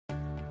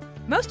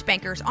Most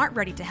bankers aren't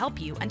ready to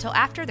help you until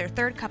after their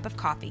third cup of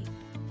coffee.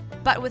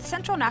 But with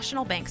Central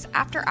National Bank's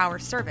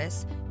after-hours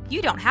service,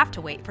 you don't have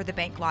to wait for the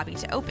bank lobby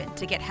to open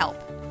to get help.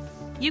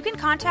 You can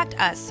contact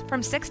us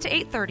from 6 to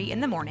 8:30 in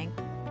the morning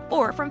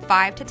or from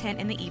 5 to 10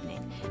 in the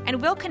evening,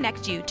 and we'll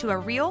connect you to a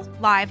real,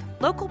 live,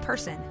 local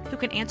person who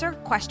can answer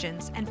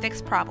questions and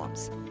fix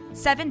problems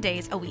 7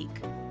 days a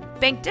week.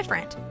 Bank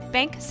different.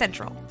 Bank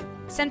Central.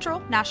 Central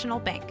National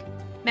Bank.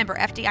 Member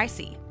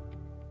FDIC.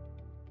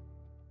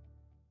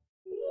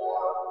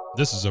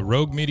 This is a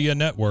Rogue Media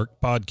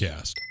Network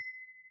podcast.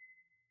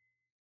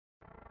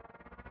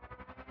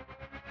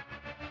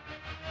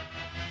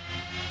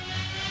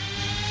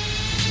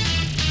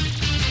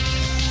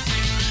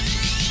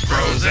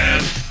 Bros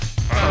and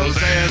foes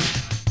and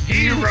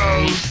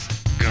heroes.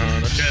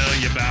 Gonna tell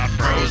you about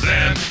bros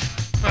and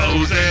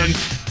foes and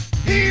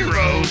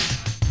heroes.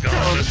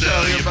 Gonna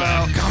tell you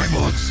about comic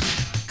books,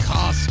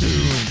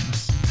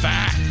 costumes,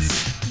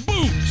 facts,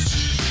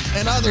 Boots!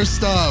 and other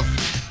stuff.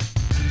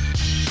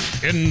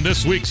 In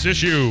this week's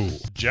issue,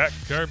 Jack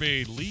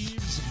Kirby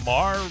leaves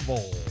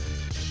Marvel.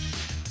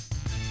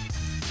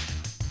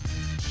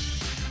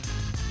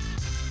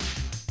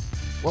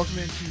 Welcome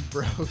into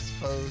Bros,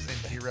 Foes,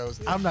 and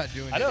Heroes. I'm not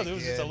doing it. I know, again. there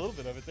was just a little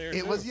bit of it there.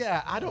 It too. was,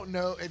 yeah, I don't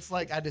know. It's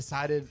like I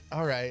decided,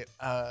 all right,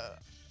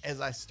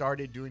 as I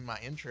started doing my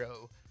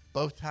intro,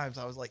 both times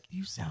I was like,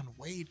 you sound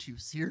way too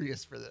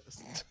serious for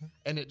this.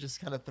 And it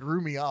just kind of threw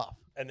me off.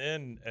 And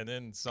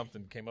then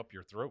something came up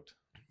your throat.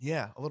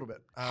 Yeah, a little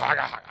bit.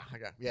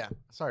 Haga. Yeah,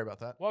 sorry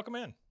about that. Welcome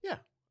in. Yeah.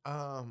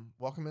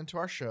 Welcome into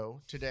our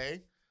show.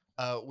 Today,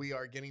 we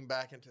are getting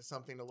back into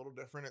something a little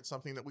different. It's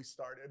something that we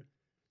started.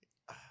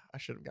 I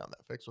should have gotten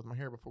that fixed with my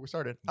hair before we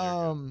started.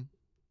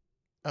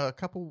 A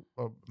couple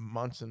of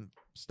months and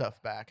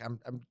stuff back. I'm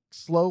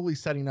slowly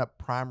setting up,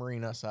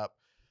 primering us up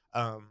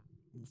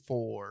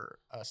for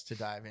us to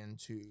dive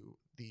into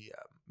the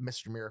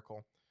Mr.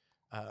 Miracle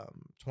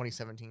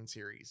 2017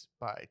 series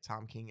by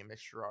Tom King and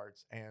Mitch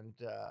Gerards. And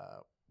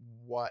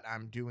what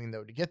I'm doing,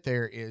 though, to get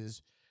there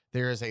is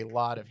a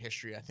lot of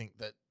history, I think,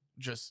 that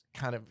just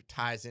kind of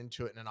ties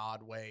into it in an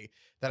odd way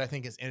that I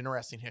think is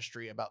interesting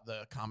history about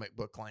the comic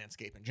book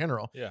landscape in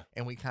general. Yeah.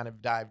 And we kind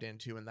of dived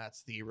into, and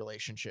that's the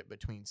relationship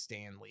between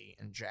Stan Lee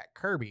and Jack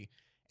Kirby.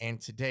 And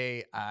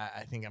today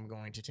I think I'm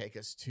going to take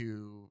us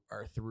through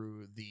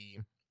the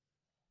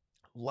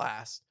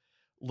last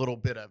little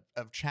bit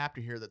of chapter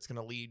here that's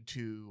going to lead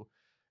to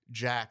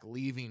Jack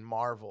leaving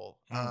Marvel.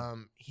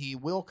 He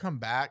will come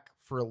back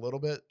for a little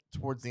bit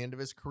towards the end of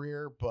his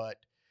career, but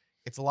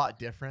it's a lot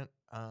different.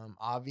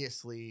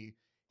 Obviously,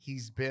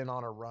 he's been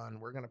on a run.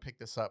 We're going to pick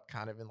this up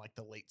kind of in like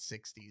the late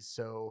 60s.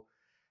 So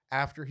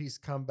after he's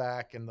come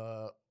back in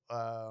the,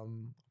 I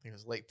think it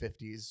was late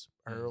 50s,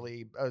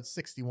 early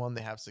 61,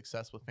 they have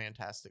success with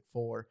Fantastic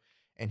Four.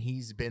 And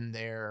he's been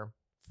there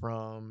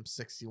from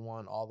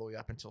 61 all the way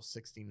up until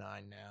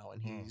 69 now.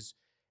 And he's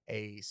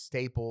a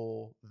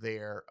staple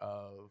there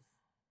of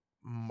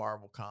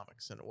Marvel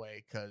Comics in a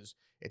way, because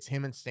it's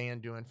him and Stan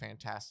doing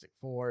Fantastic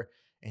Four.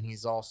 And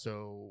he's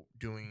also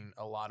doing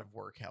a lot of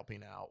work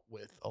helping out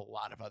with a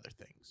lot of other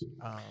things.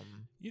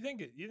 You think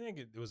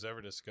it was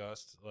ever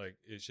discussed? Like,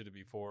 it should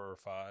be 4 or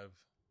 5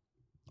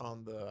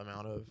 on the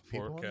amount of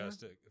people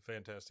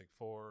Fantastic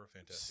Four,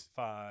 Fantastic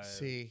Five.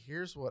 See,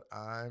 here's what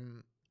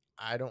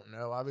I don't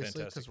know,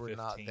 obviously, because we're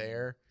 15. not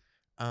there.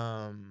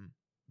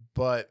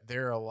 But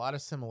there are a lot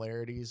of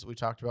similarities we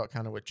talked about,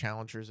 kind of with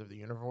Challengers of the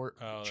Universe.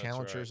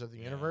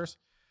 Universe.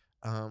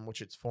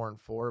 Which it's 4 and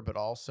 4, but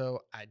also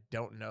I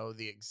don't know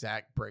the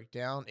exact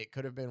breakdown. It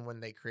could have been when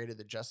they created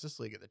the Justice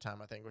League at the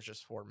time. I think it was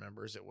just 4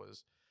 members. It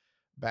was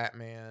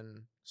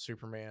Batman,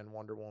 Superman,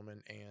 Wonder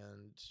Woman,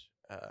 and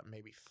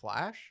maybe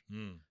Flash.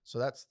 So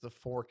that's the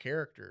 4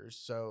 characters.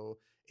 So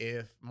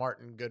if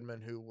Martin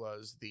Goodman, who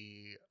was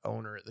the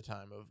owner at the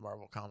time of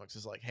Marvel Comics,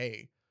 is like,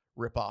 hey,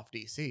 rip off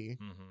DC.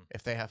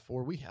 If they have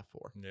 4, we have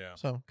 4. Yeah.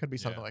 So could be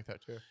something like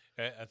that too.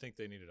 I think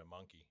they needed a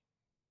monkey.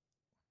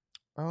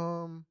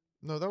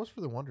 No, that was for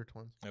the Wonder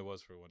Twins. It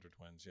was for Wonder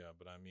Twins, yeah.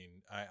 But I mean,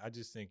 I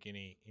just think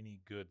any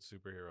good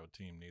superhero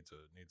team needs a.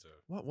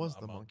 What was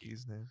the monkey.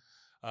 monkey's name?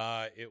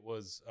 It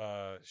was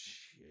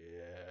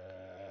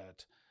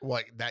shit.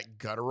 What, that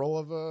guttural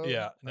of a?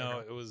 Yeah, no,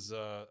 it was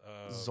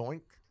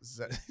Zoink.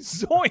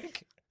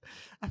 Zoink.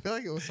 I feel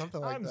like it was something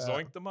like I'm that.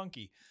 Zoink the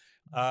monkey.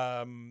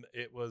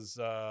 It was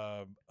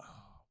oh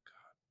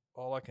god,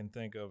 all I can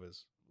think of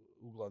is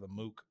Oogla the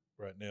Mook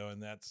right now,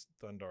 and that's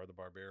Thundar the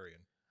Barbarian.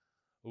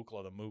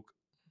 Oogla the Mook.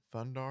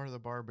 Thundar the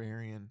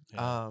Barbarian.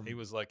 Yeah, he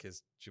was like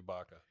his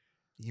Chewbacca.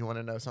 You want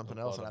to know something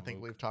else? And I think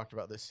Mook. we've talked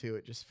about this too.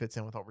 It just fits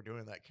in with what we're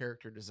doing. That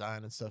character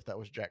design and stuff, that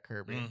was Jack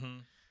Kirby.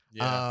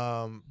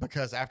 Yeah.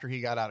 Because after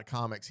he got out of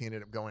comics, he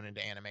ended up going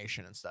into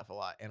animation and stuff a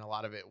lot. And a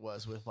lot of it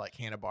was with like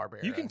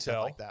Hanna-Barbera. You can and tell.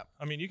 stuff like that.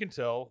 I mean, you can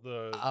tell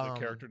the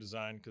character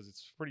design because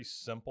it's pretty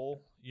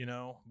simple,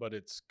 but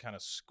it's kind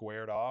of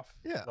squared off.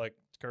 Yeah. Like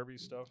Kirby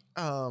stuff.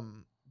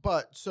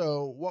 But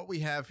so what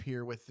we have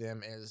here with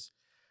them is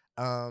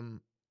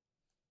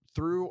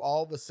through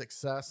all the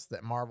success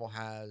that Marvel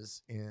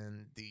has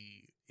in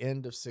the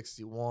end of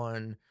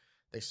 61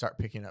 they start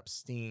picking up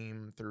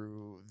steam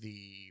through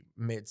the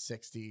mid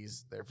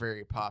 60s. They're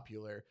very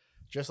popular.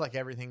 Just like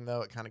everything,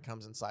 though, it kind of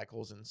comes in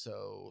cycles, and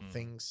so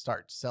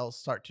sales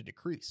start to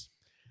decrease.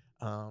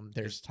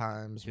 There's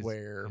times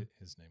where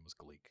his name was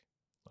Gleek,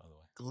 by the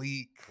way.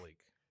 Gleek.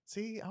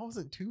 See, I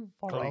wasn't too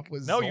far off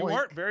with No, Zoink. you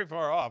weren't very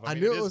far off. I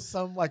knew it was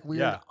some like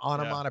weird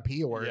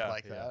onomatopoeia word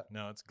like yeah. that.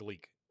 No, it's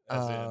Gleek.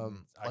 As in,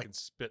 I can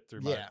spit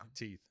through my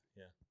teeth.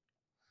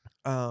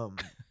 Yeah.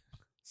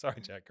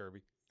 Sorry, Jack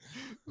Kirby.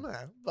 No,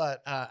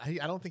 but I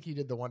don't think he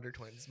did the Wonder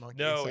Twins monkey.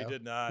 No, so. he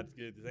did not.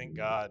 Thank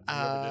God.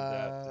 Whoever did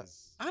that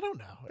is I don't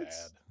know. bad.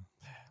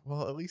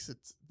 Well, at least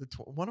it's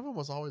one of them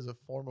was always a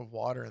form of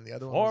water, and the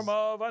other Form one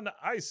of an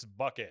ice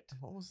bucket.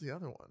 What was the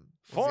other one?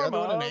 Was Form the other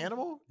one of- an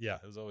animal? Yeah,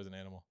 it was always an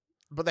animal.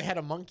 But they had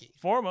a monkey.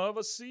 Form of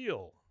a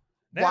seal.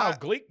 Now, Why-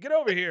 Gleek, get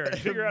over here and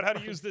figure out how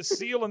to use this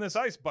seal and this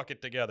ice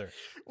bucket together.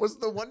 Was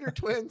the Wonder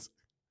Twins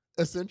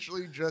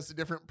essentially just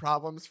different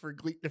problems for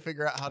Gleek to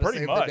figure out how to Pretty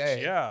save much, the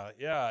day?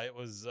 yeah. It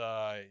was,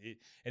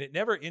 and it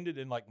never ended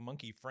in like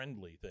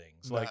monkey-friendly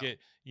things. No. Like it,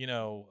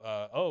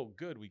 oh,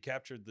 good, we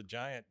captured the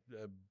giant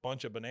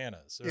bunch of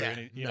bananas. Or Yeah,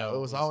 it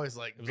was always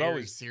like it was very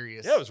always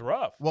serious. Yeah, it was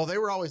rough. Well, they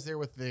were always there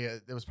with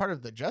it was part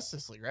of the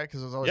Justice League, right?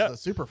 Because it was always Yeah. the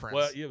Super Friends.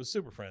 Well, it was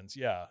Super Friends.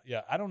 Yeah.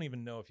 I don't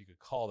even know if you could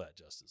call that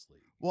Justice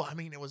League. Well, I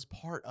mean, it was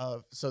part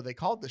of. So they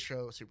called the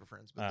show Super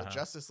Friends, but the Uh-huh.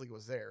 Justice League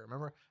was there.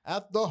 Remember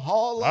at the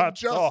Hall of At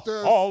Justice.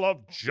 the Hall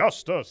of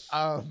Justice.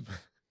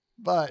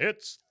 But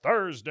It's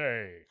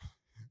Thursday.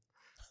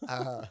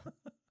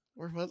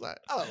 where was I?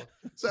 Oh,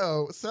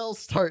 so sales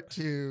start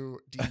to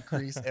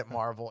decrease at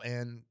Marvel,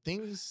 and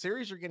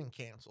series are getting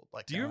canceled.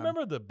 Like, Do you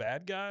remember the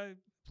bad guy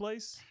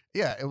place?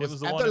 Yeah, it was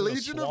the at one the in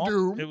Legion of swamp?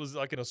 Doom. It was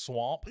like in a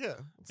swamp. Yeah,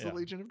 it's Yeah. the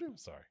Legion of Doom.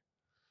 Sorry.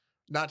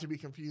 Not to be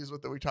confused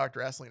with the we talked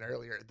wrestling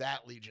earlier.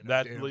 That Legion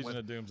That of Doom. Legion with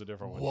of Doom's a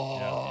different one.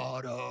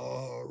 What Yeah.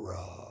 a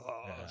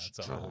rush. Yeah, it's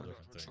a whole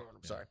different thing.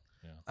 I'm sorry.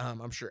 Yeah.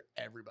 I'm sure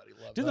everybody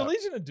loved Did that. the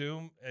Legion of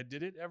Doom?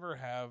 Did it ever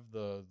have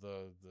the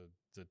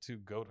two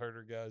goat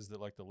herder guys that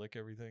like to lick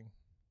everything?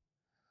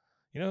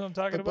 You know what I'm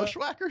talking The about?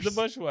 Bushwhackers? The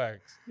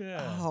Bushwhacks.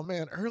 Yeah. Oh,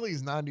 man. Early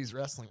 90s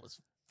wrestling was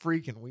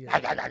freaking weird.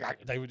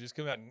 They would just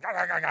come out and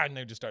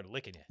they would just start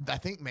licking you. I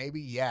think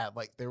maybe,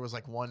 like there was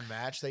like one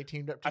match they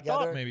teamed up I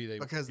together. thought maybe they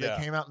because yeah.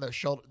 they came out in the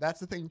shoulder.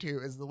 That's the thing too,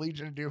 is the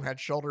Legion of Doom had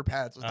shoulder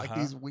pads with like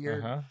these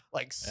weird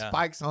like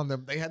spikes on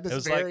them. They had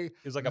this it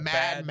was like a Mad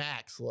bad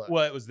Max look.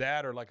 Well, it was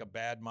that or like a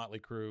bad Motley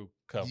Crue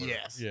cover.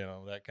 Yes.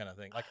 That kind of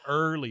thing. Like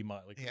early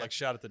Motley, like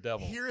Shout at the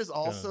Devil. Here is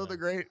also the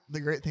great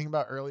thing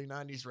about early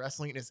 90s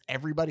wrestling is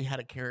everybody had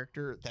a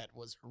character that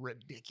was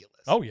ridiculous.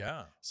 Oh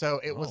yeah. So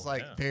it was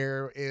like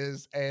there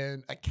is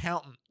an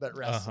accountant that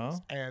wrestles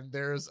and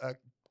there's a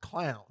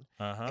clown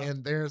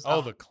and there's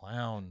the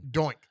clown.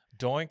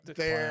 Doink The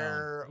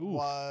there clown.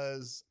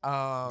 was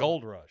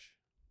Gold Rush.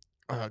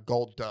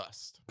 Gold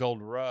Dust.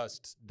 Gold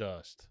Rust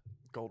Dust.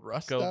 Gold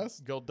Rust Gold,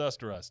 Dust? Gold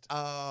Dust Rust.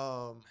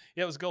 Yeah,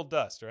 it was Gold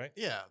Dust, right?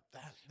 Yeah.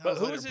 But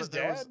who was his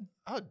dad?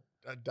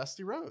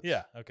 Dusty Rhodes.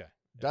 Yeah, okay.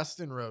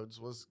 Dustin Rhodes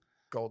was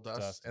Gold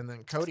Dust. And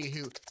then Cody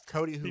who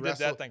he did wrestled,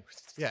 that thing.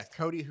 Yeah,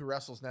 Cody who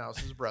wrestles now is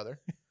his brother.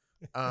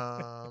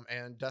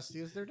 And Dusty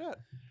is their dad.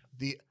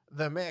 The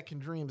American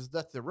Dream is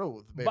Dusty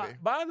Rhodes, baby.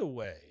 By the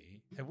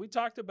way, have we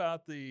talked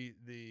about the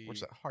which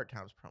that Hard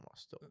Times promo I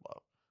still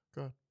love.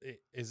 Go ahead.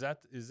 Is that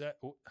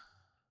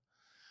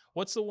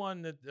what's the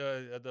one that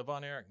the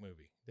Von Erich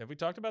movie? Have we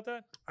talked about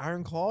that?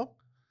 Iron Claw?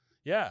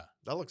 Yeah.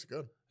 That looks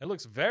good. It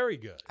looks very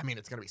good. I mean,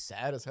 it's gonna be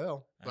sad as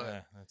hell,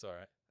 but that's all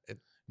right.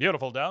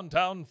 Beautiful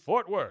downtown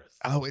Fort Worth.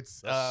 Oh,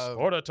 it's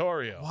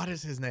Sportatorium. What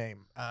is his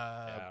name?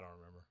 I don't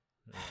remember.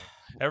 Yeah.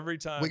 Every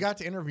time we got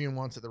to interview him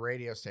once at the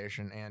radio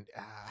station, and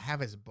I have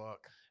his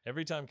book.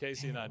 Every time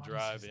Casey and I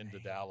drive into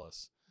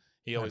Dallas,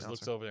 he always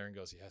looks over there and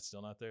goes, "Yeah, it's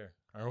still not there."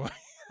 Or what?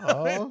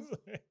 Oh,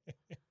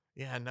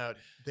 yeah. No,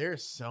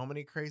 there's so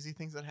many crazy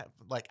things that happen.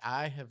 Like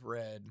I have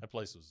read, that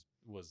place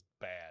was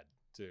bad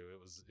too.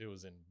 It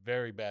was in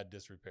very bad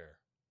disrepair.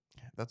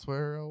 That's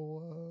where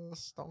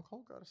Stone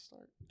Cold got to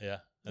start. Yeah,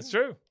 that's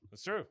true.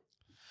 That's true.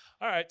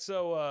 All right,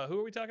 so who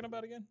are we talking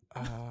about again?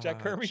 Jack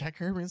Kirby? Jack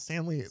Kirby and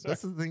Stan Lee. Sorry.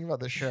 This is the thing about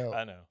the show.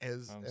 I know.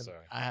 I'm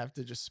sorry. I have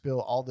to just spill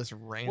all this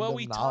random Well,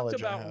 we knowledge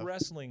talked I about have.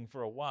 wrestling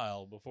for a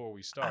while before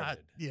we started.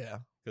 Yeah.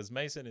 Because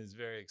Mason is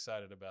very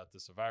excited about the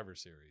Survivor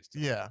Series.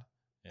 Yeah.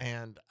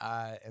 Yeah.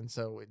 And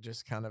so it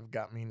just kind of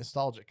got me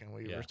nostalgic, and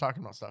we Yeah. were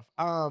talking about stuff.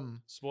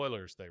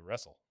 Spoilers, they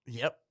wrestle.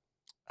 Yep.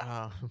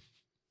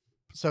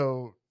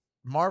 So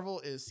Marvel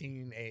is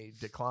seeing a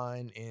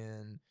decline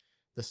in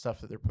the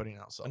stuff that they're putting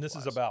out. And this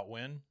is about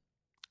when?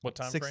 What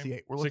time 68.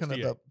 frame? We're looking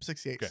 68. at the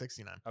 68, Okay.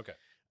 69. Okay.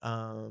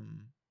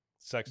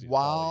 60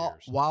 While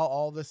years.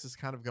 all this is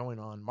kind of going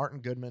on,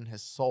 Martin Goodman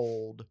has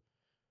sold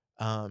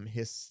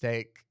his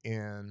stake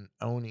in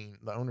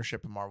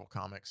ownership of Marvel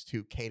Comics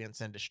to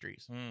Cadence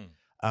Industries.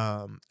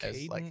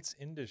 Cadence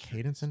Industries.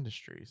 Cadence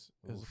Industries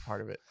is a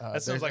part of it.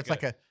 That sounds like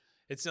it's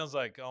it sounds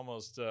like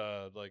almost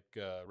like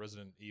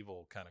Resident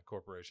Evil kind of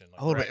corporation.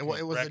 Like a little bit. Raccoon-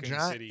 It was a Raccoon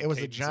giant. City, It was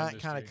a Cadence giant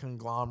kind of Industry.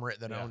 conglomerate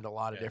that Yeah, owned a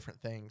lot of yeah.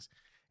 different things.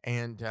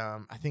 And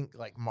I think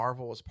like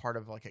Marvel was part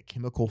of like a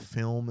chemical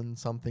film and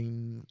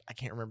something. I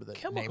can't remember the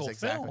names Chemical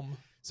exactly. film.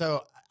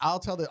 So I'll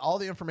tell all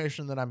the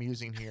information that I'm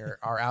using here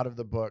are out of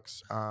the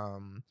books.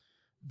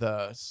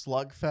 The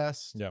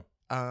Slugfest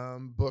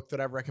book that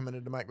I've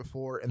recommended to Mike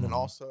before, and then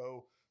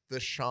also the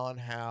Sean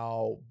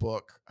Howe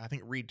book. I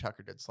think Reed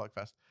Tucker did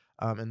Slugfest.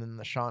 And then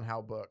the Sean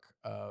Howe book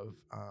of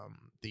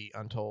the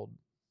Untold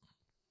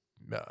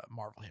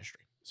Marvel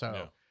history.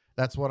 So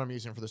that's what I'm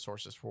using for the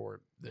sources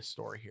for this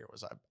story here.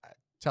 Was I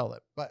tell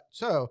it, but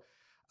so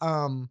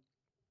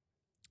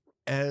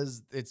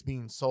as it's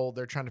being sold,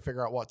 they're trying to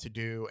figure out what to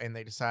do, and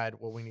they decide,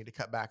 well, we need to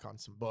cut back on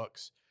some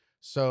books.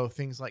 So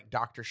things like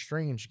Doctor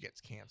Strange gets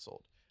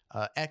canceled,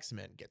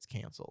 X-Men gets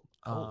canceled.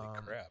 Holy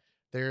crap!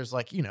 There's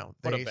like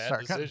they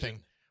start cutting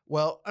things.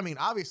 Well, I mean,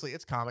 obviously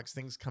it's comics.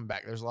 Things come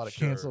back. There's a lot of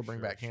cancel,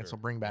 bring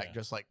back,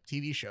 just like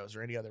TV shows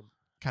or any other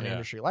kind of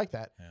industry like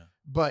that. Yeah.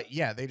 But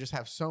yeah, they just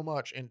have so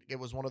much, and it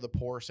was one of the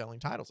poor selling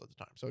titles at the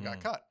time, so it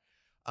got cut.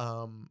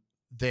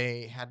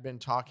 They had been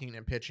talking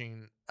and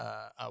pitching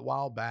a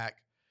while back.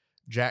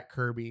 Jack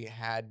Kirby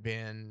had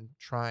been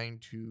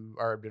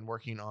been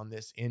working on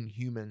this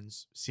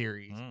Inhumans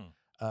series,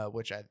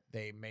 which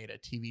they made a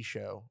TV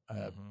show,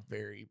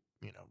 very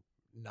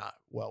not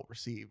well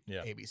received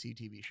ABC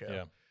TV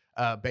show.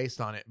 Based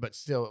on it, but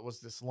still it was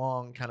this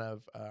long kind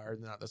of or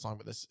not this long,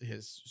 but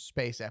his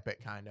space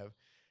epic kind of,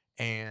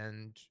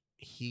 and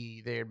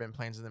there had been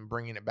plans of them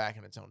bringing it back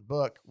in its own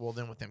book. Well,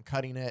 then with them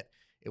cutting it,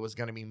 it was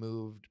going to be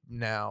moved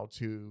now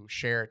to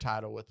share a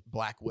title with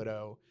Black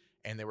Widow,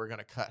 and they were going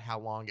to cut how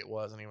long it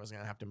was, and he was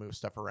going to have to move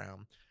stuff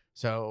around.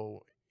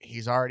 So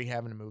he's already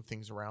having to move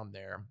things around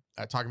there.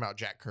 Talking about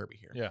Jack Kirby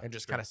here, and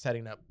just kind of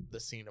setting up the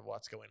scene of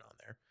what's going on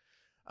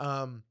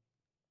there.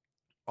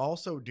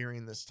 Also,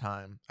 during this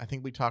time, I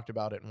think we talked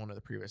about it in one of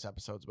the previous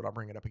episodes, but I'll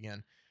bring it up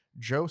again.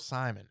 Joe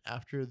Simon,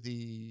 after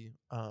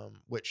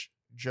which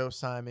Joe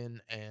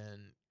Simon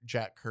and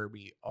Jack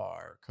Kirby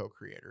are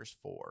co-creators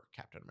for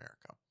Captain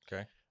America.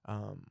 Okay.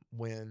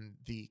 When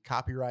the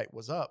copyright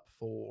was up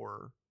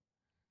for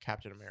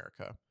Captain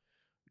America,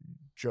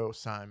 Joe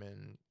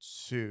Simon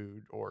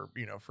sued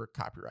for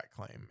copyright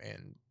claim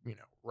and,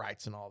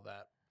 rights and all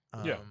that.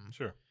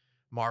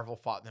 Marvel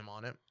fought them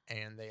on it,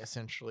 and they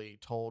essentially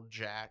told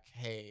Jack,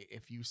 hey,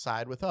 if you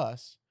side with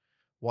us,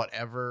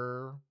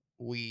 whatever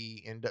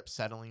we end up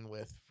settling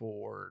with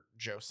for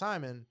Joe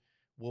Simon,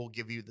 we'll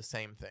give you the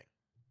same thing,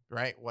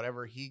 right?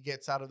 Whatever he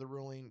gets out of the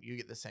ruling, you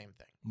get the same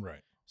thing.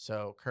 Right.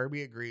 So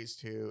Kirby agrees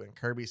to, and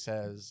Kirby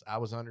says, I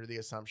was under the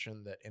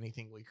assumption that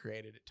anything we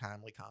created at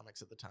Timely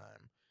Comics at the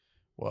time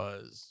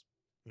was,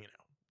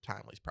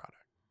 Timely's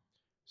product.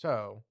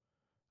 So,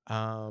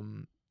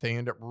 they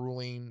end up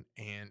ruling,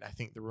 and I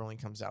think the ruling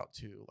comes out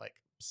to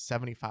like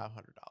 $7,500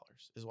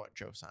 is what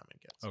Joe Simon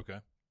gets. Okay.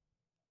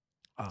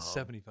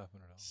 $7,500.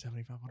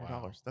 $7,500.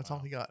 Wow. That's all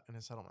he got in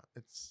his settlement.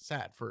 It's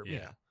sad for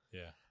Yeah.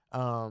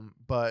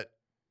 But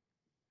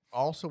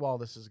also while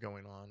this is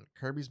going on,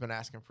 Kirby's been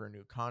asking for a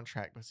new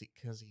contract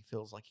because he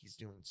feels like he's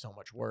doing so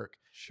much work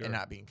and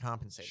not being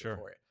compensated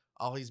for it.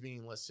 All he's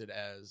being listed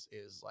as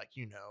is like,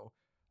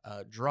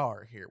 a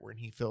drawer here, where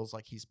he feels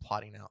like he's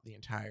plotting out the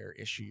entire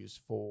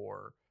issues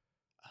for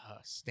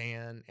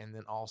Stan, and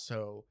then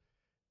also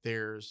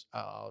there's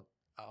I'll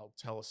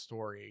tell a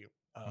story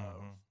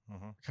of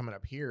coming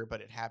up here,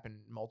 but it happened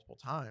multiple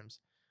times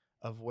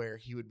of where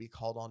he would be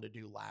called on to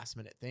do last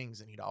minute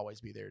things, and he'd always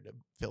be there to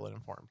fill it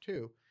in for him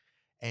too.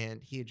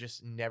 And he had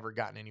just never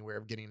gotten anywhere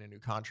of getting a new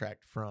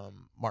contract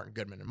from Martin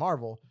Goodman and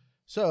Marvel.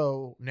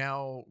 So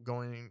now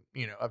going,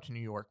 up to New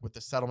York with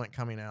the settlement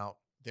coming out,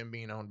 them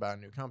being owned by a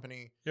new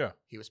company. Yeah.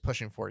 He was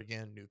pushing for it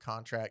again, new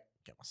contract,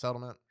 get my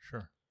settlement.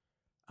 Sure.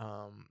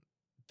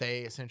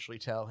 They essentially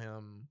tell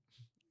him,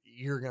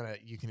 you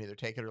can either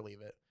take it or leave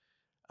it.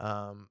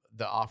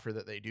 The offer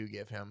that they do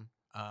give him.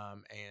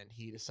 And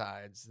he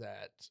decides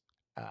that,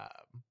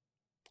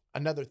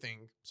 another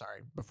thing,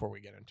 sorry, before we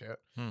get into it,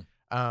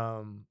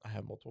 I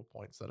have multiple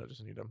points that I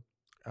just need to,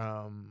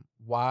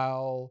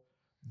 while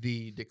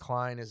the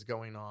decline is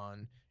going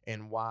on,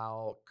 and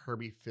while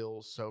Kirby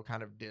feels so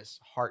kind of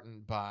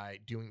disheartened by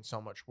doing so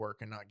much work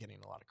and not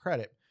getting a lot of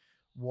credit,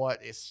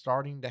 what is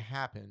starting to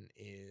happen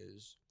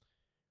is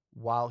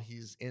while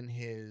he's in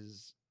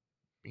his,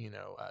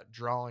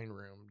 drawing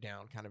room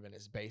down kind of in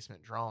his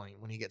basement drawing,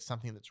 when he gets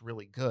something that's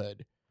really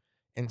good,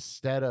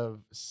 instead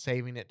of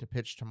saving it to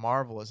pitch to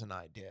Marvel as an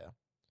idea,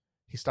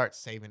 he starts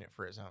saving it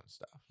for his own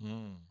stuff.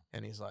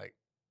 And he's like,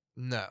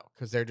 no,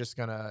 because they're just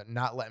going to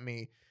not let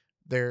me.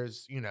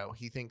 There's,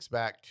 he thinks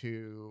back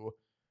to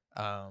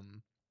how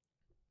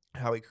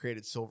he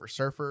created Silver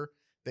Surfer.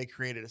 They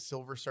created a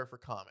Silver Surfer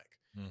comic.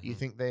 You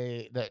think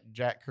that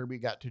Jack Kirby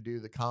got to do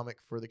the comic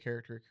for the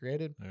character he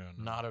created? Yeah,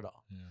 no. Not at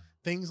all. Yeah.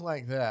 Things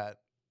like that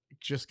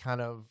just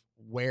kind of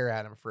wear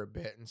at him for a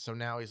bit. And so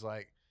now he's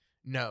like,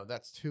 no,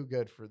 that's too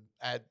good for,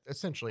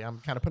 essentially, I'm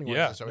kind of putting words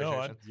in the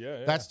situation.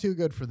 That's too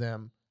good for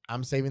them.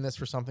 I'm saving this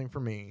for something for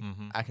me.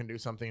 I can do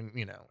something,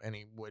 and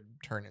he would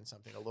turn in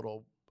something a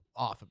little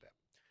off a bit.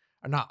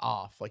 Or not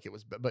off like it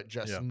was, but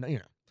just,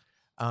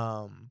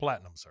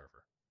 Platinum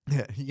Surfer.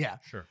 Yeah.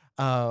 Sure.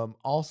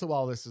 Also,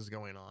 while this is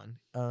going on,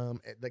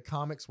 the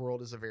comics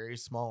world is a very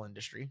small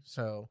industry.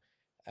 So,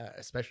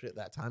 especially at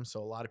that time. So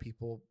a lot of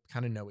people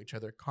kind of know each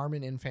other.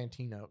 Carmine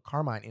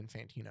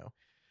Infantino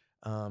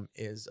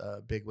is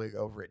a bigwig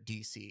over at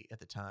DC at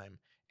the time.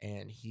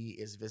 And he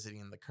is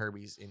visiting the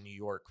Kirbys in New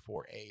York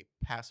for a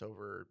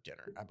Passover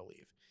dinner, I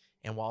believe.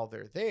 And while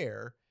they're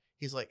there,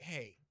 he's like,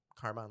 hey,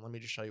 Carmine, let me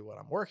just show you what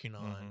I'm working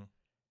on. Mhm.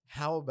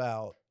 How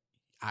about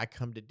I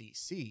come to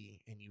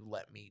DC and you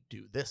let me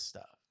do this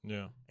stuff?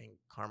 Yeah. And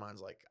Carmine's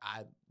like,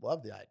 I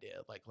love the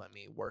idea. Like, let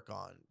me work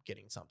on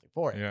getting something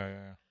for it.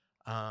 Yeah.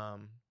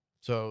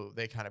 So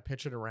they kind of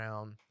pitch it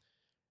around.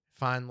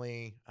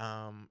 Finally,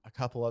 a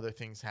couple other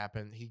things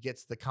happen. He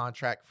gets the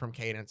contract from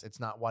Cadence. It's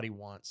not what he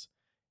wants.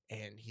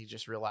 And he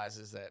just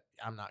realizes that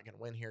I'm not going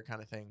to win here, kind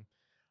of thing.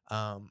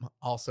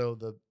 Also,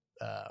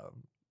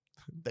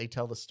 they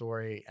tell the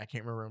story. I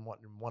can't remember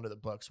in one of the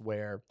books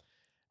where,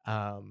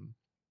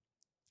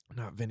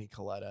 not Vinnie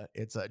Coletta,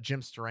 it's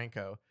Jim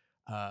Steranko,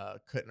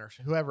 couldn't, or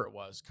whoever it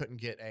was, couldn't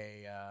get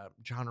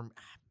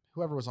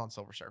whoever was on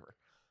Silver Surfer,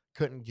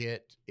 couldn't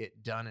get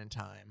it done in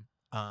time.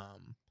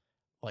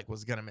 Like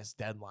was gonna miss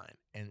deadline,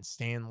 and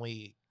Stan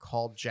Lee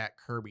called Jack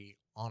Kirby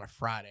on a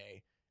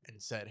Friday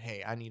and said,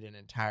 "Hey, I need an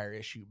entire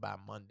issue by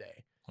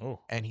Monday."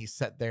 Oh. And he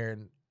sat there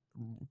and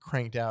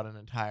cranked out an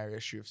entire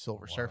issue of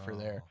Silver Surfer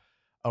there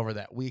over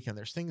that weekend.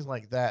 There's things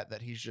like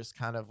that he's just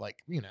kind of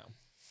like,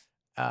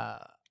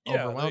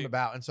 overwhelmed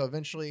about. And so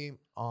eventually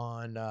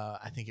on,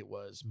 I think it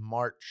was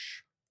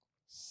March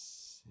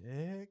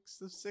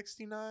 6th of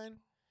 69,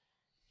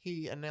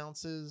 he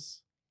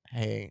announces,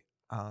 hey,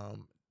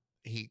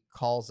 he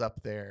calls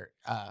up there.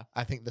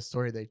 I think the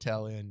story they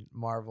tell in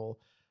Marvel,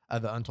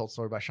 The Untold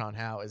Story by Sean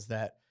Howe, is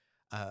that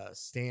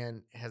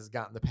Stan has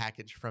gotten the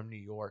package from New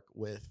York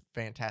with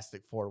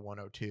Fantastic Four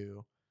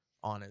 102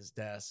 on his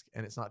desk.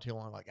 And it's not too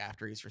long, like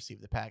after he's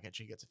received the package,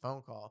 he gets a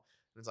phone call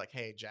and it's like,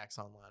 hey, Jack's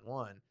on line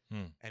 1.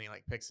 And he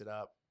like picks it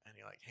up and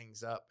he like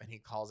hangs up and he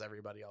calls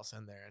everybody else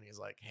in there. And he's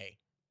like, hey,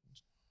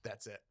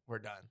 that's it. We're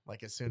done.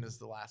 Like as soon as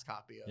the last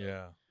copy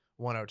of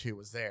 102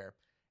 was there.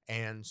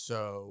 And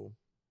so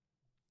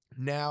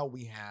now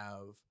we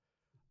have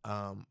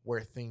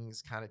where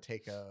things kind of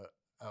take a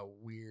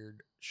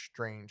weird,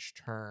 strange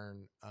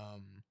turn. I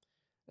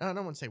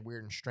don't want to say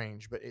weird and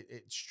strange, but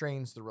it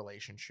strains the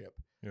relationship.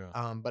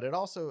 Yeah. But it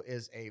also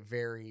is a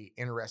very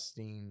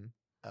interesting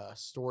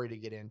story to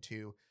get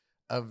into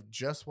of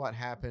just what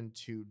happened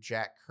to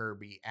Jack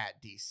Kirby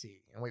at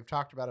DC. And we've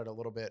talked about it a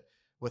little bit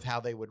with how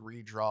they would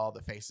redraw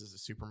the faces of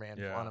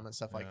Superman on him and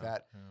stuff like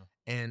that.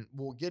 Yeah. And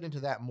we'll get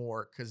into that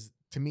more because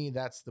to me,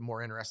 that's the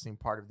more interesting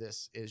part of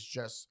this is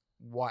just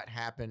what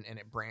happened and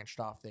it branched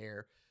off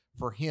there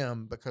for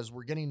him because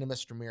we're getting to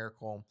Mr.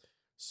 Miracle.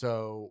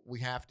 So we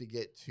have to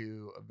get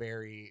to a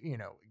very,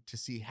 to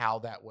see how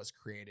that was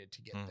created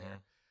to get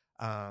there.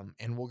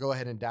 And we'll go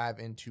ahead and dive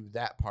into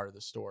that part of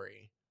the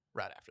story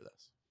right after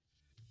this.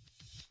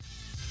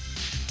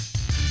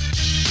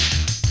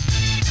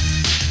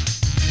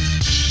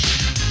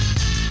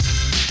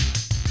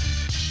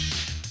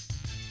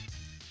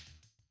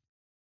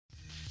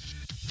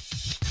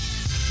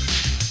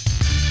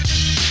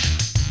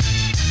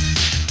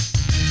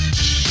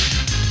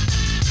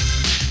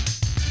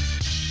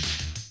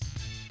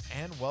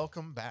 And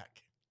welcome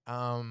back.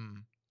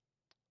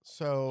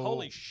 So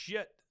holy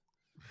shit.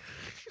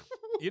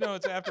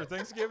 It's after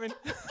Thanksgiving.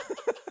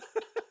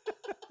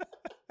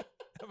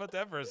 How about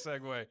that for a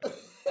segue?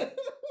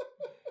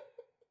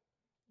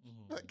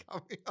 That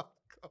got me off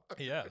guard.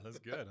 Yeah, that's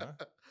good, huh?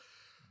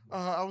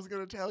 I was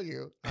gonna tell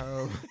you.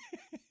 I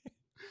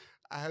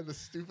had the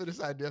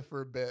stupidest idea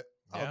for a bit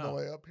on the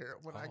way up here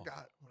when I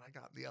got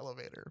in the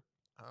elevator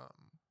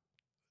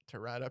to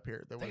ride up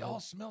here. They all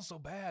smell so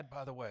bad,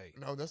 by the way.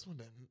 No, this one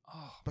didn't.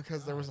 Oh,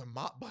 because there was a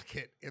mop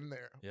bucket in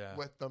there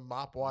with the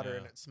mop water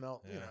and it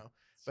smelled,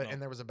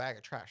 and there was a bag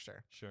of trash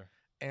there. Sure.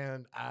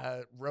 And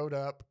I rode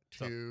up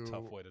to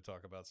tough way to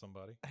talk about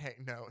somebody. Hey,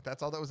 no,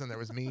 that's all that was in there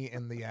was me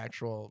and the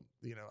actual,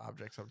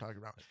 objects I'm talking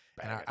about.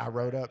 And I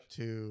rode up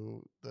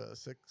to the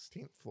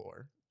 16th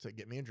floor to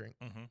get me a drink.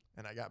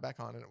 And I got back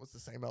on and it was the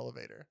same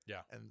elevator.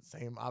 Yeah. And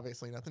same,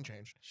 obviously nothing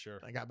changed. Sure.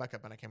 And I got back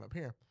up and I came up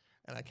here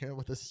and I came up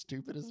with the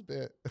stupidest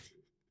bit.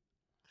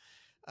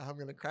 I'm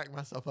going to crack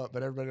myself up,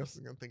 but everybody else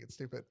is going to think it's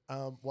stupid.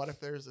 What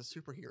if there's a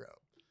superhero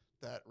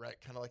that,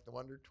 kind of like the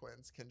Wonder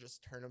Twins, can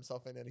just turn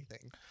himself into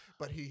anything,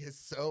 but he is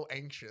so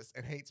anxious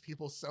and hates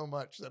people so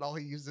much that all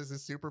he uses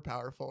his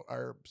superpowers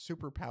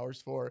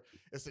for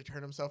is to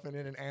turn himself into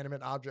an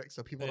inanimate object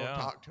so people don't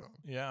talk to him.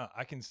 Yeah,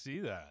 I can see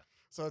that.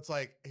 So it's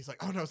like, he's like,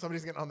 oh no,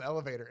 somebody's getting on the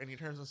elevator, and he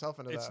turns himself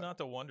into It's not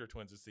the Wonder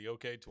Twins, it's the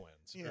OK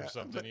Twins or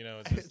something,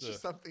 It's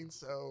just something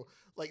so,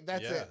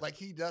 that's it. Like,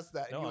 he does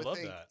that, and No,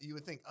 you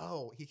would think,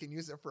 oh, he can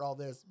use it for all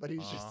this, but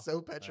he's just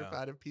so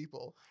petrified of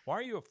people. Why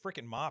are you a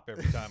freaking mop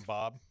every time,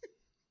 Bob?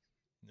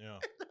 Yeah.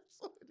 That's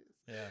what it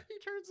is. Yeah. He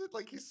turns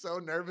it, he's so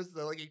nervous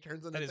that, he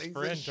turns into and things his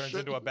friend that turns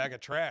into a bag of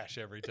trash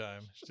every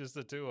time. It's just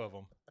the two of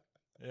them.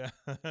 Yeah.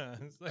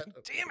 It's like,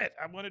 damn it,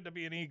 I wanted to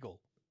be an eagle.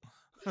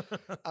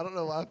 I don't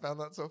know why I found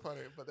that so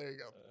funny, but there you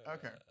go.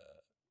 Okay.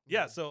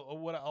 Yeah. So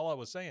all I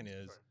was saying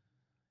is, Sorry.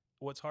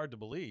 what's hard to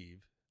believe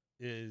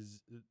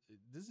is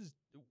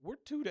we're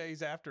 2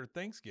 days after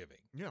Thanksgiving.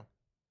 Yeah.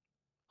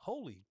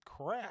 Holy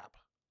crap!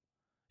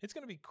 It's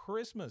gonna be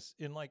Christmas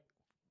in like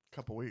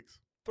Couple weeks.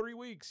 3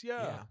 weeks.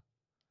 Yeah.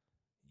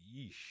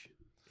 Yeesh.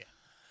 Yeah.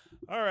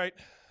 All right.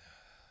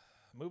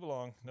 Move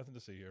along. Nothing to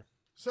see here.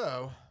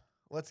 So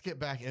let's get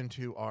back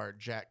into our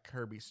Jack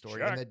Kirby story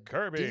Jack and the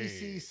Kirby.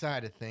 DC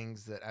side of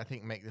things that I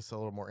think make this a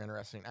little more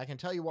interesting. I can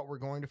tell you what we're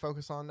going to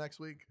focus on next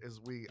week is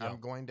I'm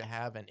going to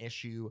have an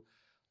issue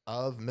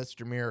of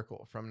Mr.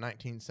 Miracle from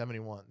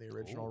 1971, the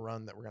original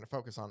run that we're going to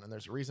focus on. And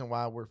there's a reason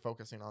why we're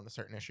focusing on a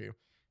certain issue.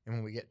 And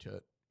when we get to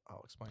it,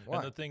 I'll explain why.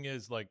 And the thing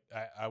is, like,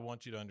 I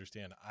want you to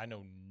understand, I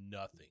know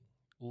nothing,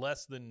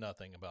 less than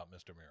nothing about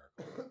Mr.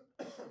 Miracle.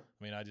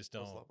 I mean, I just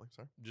don't. That's lovely,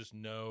 sir. Just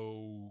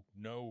no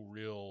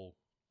real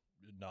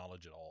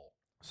knowledge at all.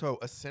 So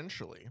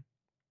essentially,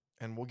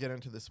 and we'll get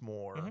into this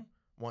more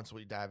once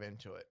we dive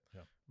into it.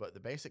 Yeah. But the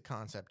basic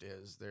concept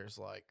is there's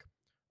like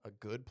a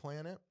good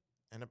planet,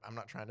 and I'm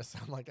not trying to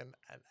sound like an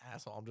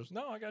asshole. I'm just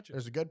No, I got you.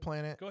 there's a good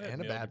planet Go ahead,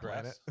 and a Neil bad deGrasse.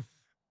 planet,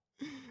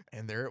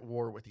 and they're at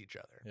war with each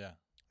other. Yeah.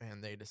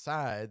 And they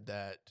decide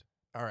that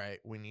all right,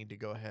 we need to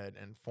go ahead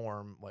and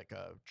form like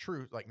a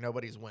truce. Like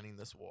nobody's winning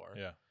this war.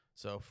 Yeah.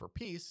 So for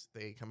peace,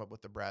 they come up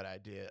with the bright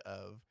idea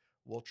of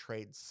we'll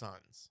trade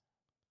sons.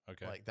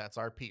 Okay. Like that's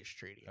our peace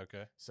treaty.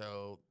 Okay.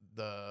 So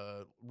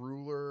the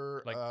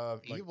ruler Like-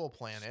 of like evil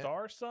planet,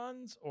 Star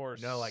sons or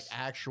no, like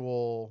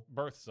actual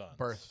birth sons?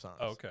 birth sons.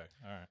 Oh, okay.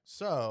 All right.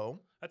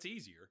 So That's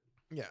easier.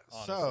 yeah.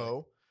 Honestly.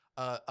 So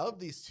of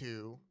these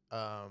two,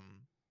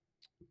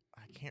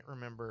 I can't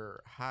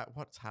remember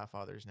what's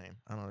Highfather's name.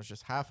 I don't know. It's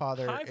just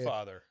Highfather.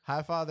 Highfather.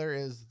 Highfather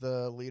is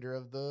the leader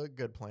of the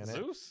good planet.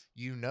 Zeus?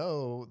 You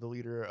know the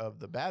leader of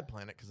the bad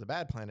planet because the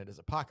bad planet is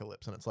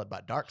Apocalypse and it's led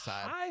by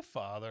Darkseid.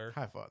 Highfather?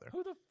 Highfather.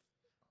 Who the...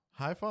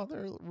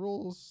 Highfather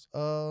rules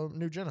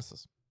New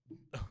Genesis.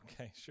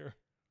 Okay, sure.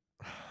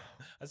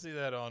 I see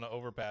that on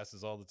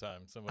overpasses all the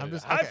time. Somebody, I'm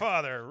just- High okay.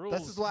 Father rules.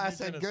 This is why I New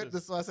said good. Genesis."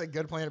 This is why I said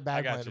good planet, bad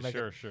I got planet. you. to make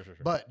it- Sure.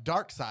 But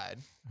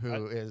Darkseid,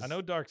 who is I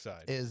know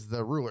Darkseid. is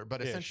the ruler,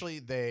 but Ish. essentially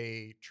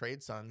they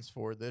trade sons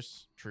for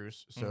this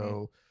truce.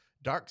 So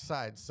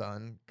Darkseid's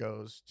son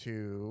goes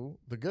to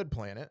the good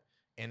planet,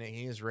 and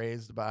he is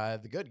raised by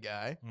the good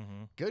guy.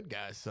 Mm-hmm. Good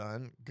guy's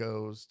son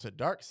goes to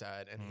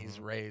Darkseid, and he's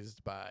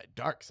raised by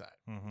Darkseid.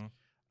 Mm-hmm.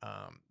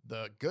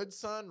 The good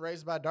son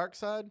raised by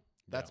Darkseid,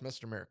 that's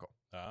Mr. Miracle.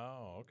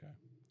 Oh, okay.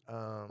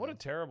 Um, What a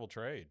terrible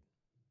trade.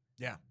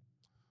 yeah.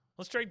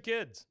 Let's trade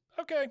kids.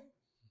 Okay.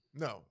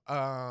 No.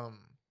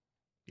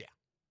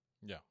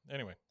 Yeah.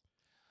 Anyway.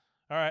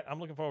 All right. I'm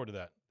looking forward to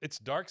that. It's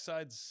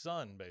Darkseid's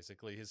son,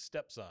 basically, his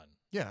stepson.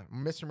 Yeah.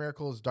 Mr.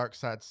 Miracle is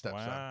Darkseid's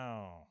stepson.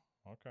 Wow.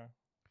 Okay.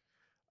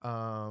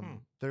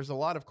 There's a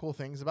lot of cool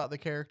things about the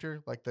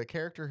character. Like the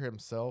character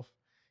himself,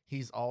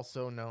 he's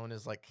also known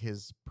as like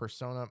his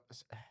persona.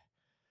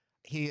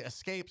 He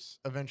escapes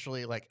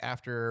eventually, like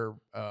after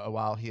a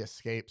while, he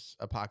escapes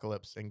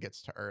Apocalypse and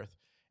gets to Earth,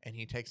 and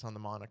he takes on the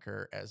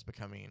moniker as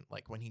becoming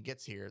like when he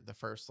gets here, the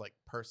first like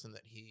person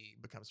that he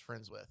becomes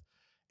friends with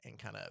and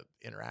kind of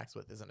interacts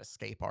with is an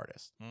escape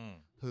artist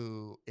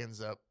who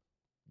ends up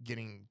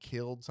getting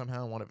killed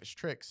somehow in one of his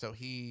tricks. So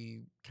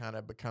he kind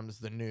of becomes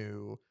the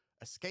new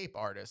escape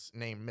artist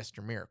named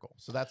Mr. Miracle.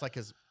 So that's like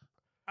his.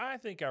 I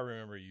think I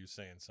remember you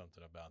saying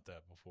something about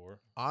that before.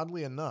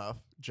 Oddly enough,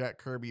 Jack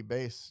Kirby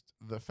based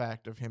the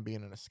fact of him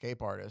being an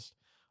escape artist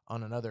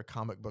on another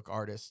comic book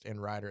artist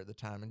and writer at the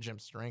time, and Jim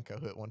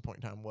Steranko, who at one point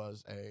in time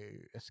was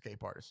a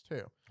escape artist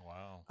too.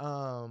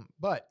 Wow.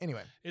 But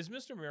anyway, Is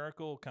Mr.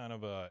 Miracle kind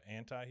of a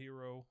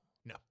anti-hero?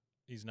 No.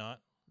 He's not?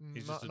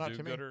 He's not just a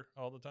to me. do-gooder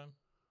all the time?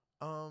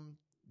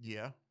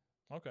 Yeah,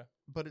 Okay.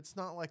 but it's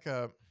not like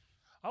a.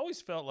 I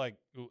always felt like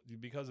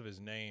because of his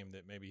name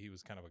that maybe he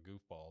was kind of a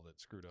goofball that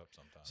screwed up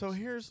sometimes. So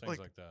here's things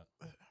like that.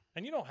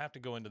 And you don't have to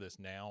go into this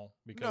now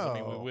because I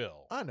mean we No.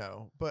 will. I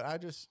know, but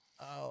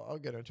I'll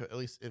get into it, at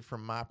least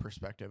from my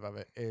perspective of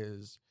it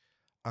is,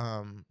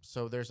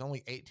 so there's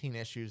only 18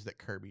 issues that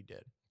Kirby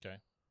did. Okay.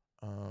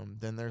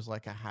 Then there's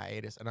like a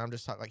hiatus, and I'm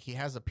just talking like he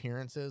has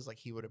appearances, like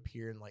he would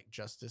appear in like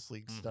Justice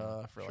League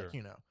stuff or Sure. like,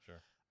 you know,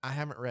 Sure. I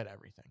haven't read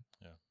everything.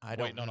 Yeah. I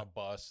don't Waiting on know. a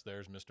bus.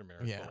 There's Mr.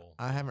 Miracle. Yeah,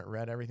 I haven't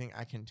read everything.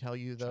 I can tell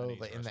you though, Chinese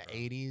that in the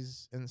restaurant.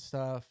 80s and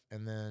stuff,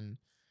 and then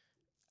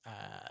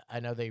I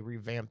know they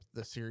revamped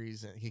the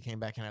series, and he came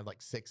back and had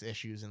like 6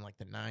 issues in like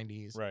the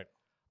 90s. Right.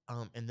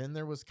 And then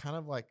there was kind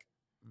of like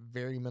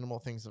very minimal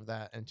things of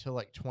that until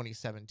like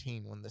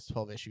 2017 when this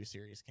 12 issue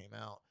series came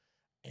out.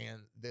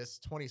 And this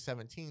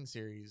 2017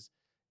 series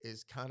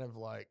is kind of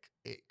like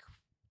it,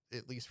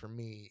 at least for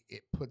me,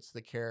 it puts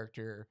the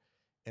character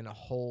in a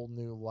whole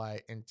new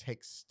light and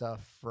takes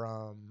stuff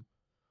from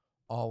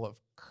all of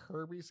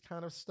Kirby's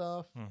kind of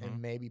stuff and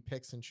maybe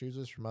picks and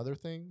chooses from other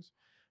things.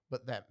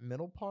 But that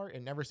middle part,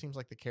 it never seems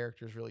like the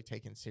character is really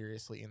taken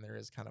seriously, and there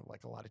is kind of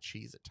like a lot of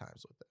cheese at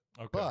times with it.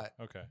 Okay. But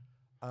okay.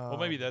 Well,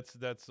 maybe that's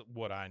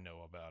what I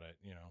know about it.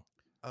 You know.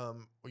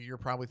 You're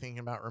probably thinking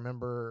about,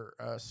 remember,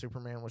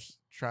 Superman was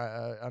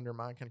under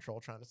mind control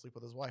trying to sleep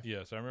with his wife.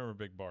 Yes, I remember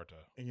Big Barta.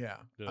 Yeah.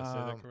 Did I say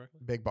that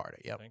correctly? Big Barta,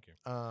 yep. Thank you.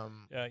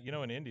 Yeah, you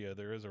know, in India,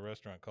 there is a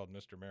restaurant called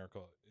Mr.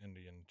 Miracle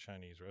Indian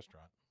Chinese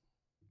restaurant.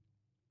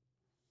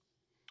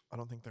 I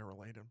don't think they're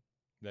related.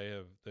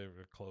 They're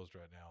closed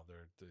right now.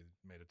 They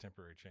made a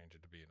temporary change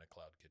to be in a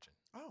cloud kitchen.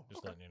 Oh, Just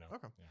okay. letting you know.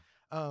 Okay.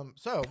 Yeah.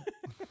 So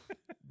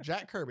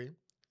Jack Kirby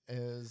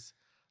is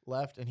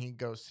left and he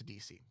goes to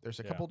DC. There's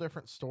a couple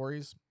different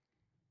stories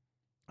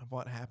of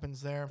what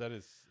happens there. That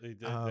is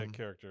that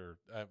character.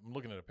 I'm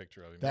looking at a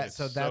picture of him. That's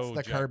the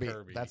Jack Kirby.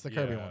 That's the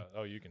Kirby one.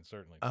 Oh, you can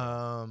certainly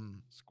tell.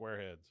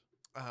 Square heads.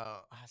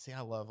 See, I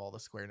love all the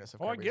squareness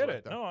of. Oh, Kirby's I get work,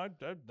 it. though. No,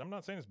 I'm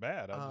not saying it's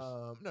bad.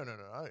 No.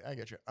 I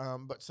get you.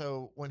 But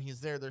so when he's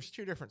there's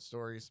two different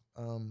stories.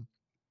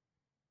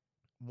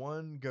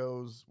 One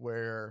goes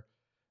where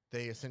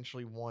they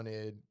essentially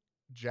wanted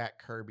Jack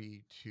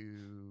Kirby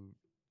to.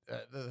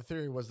 The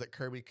theory was that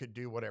Kirby could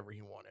do whatever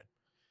he wanted,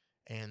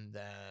 and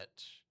that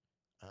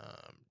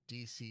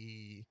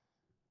DC.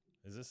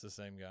 Is this the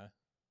same guy?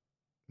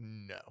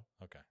 No.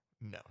 Okay.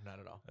 No, not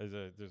at all.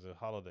 There's a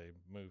holiday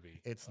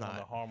movie. It's on not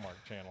the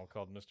Hallmark Channel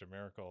called Mr.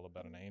 Miracle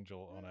about an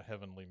angel on a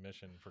heavenly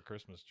mission for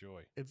Christmas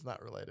joy. It's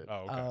not related.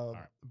 Oh, okay. All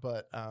right.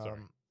 But Sorry.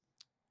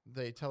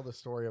 they tell the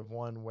story of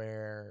one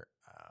where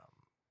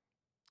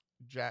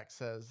Jack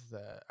says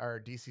that,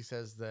 or DC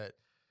says that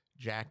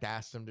Jack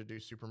asked him to do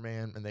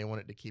Superman, and they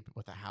wanted to keep it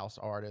with a house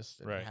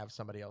artist and have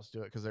somebody else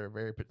do it because they're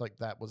very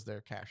that was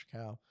their cash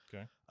cow.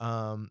 Okay.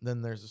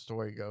 Then there's a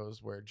story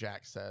goes where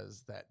Jack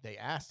says that they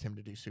asked him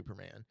to do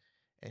Superman,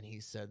 and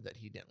he said that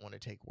he didn't want to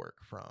take work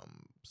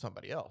from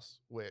somebody else,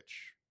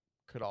 which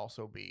could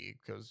also be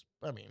because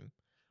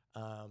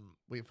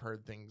we've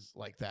heard things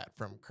like that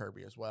from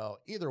Kirby as well.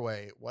 Either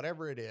way,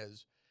 whatever it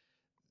is,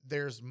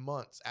 there's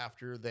months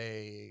after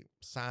they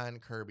sign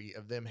Kirby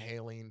of them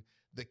hailing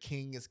the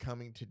king is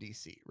coming to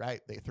DC,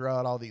 right? They throw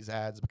out all these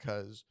ads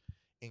because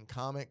in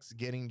comics,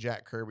 getting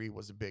Jack Kirby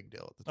was a big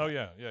deal at the time. Oh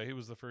yeah. He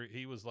was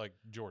he was like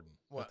Jordan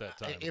at that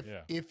time.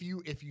 If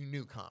you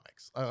knew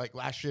comics,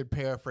 I should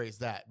paraphrase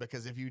that,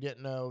 because if you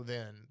didn't know,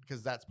 then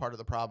because that's part of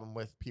the problem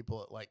with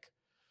people at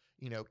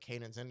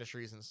Cadence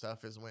Industries and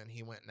stuff is when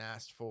he went and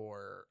asked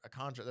for a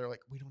contract, they're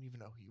like, we don't even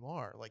know who you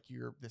are. Like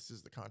this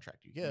is the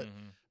contract you get,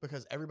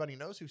 because everybody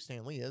knows who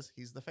Stan Lee is.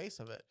 He's the face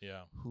of it.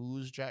 Yeah.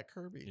 Who's Jack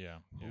Kirby? Yeah.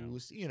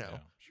 Who's, sure.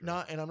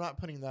 not, and I'm not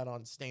putting that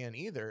on Stan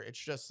either. It's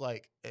just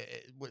like,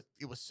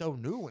 it was so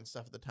new and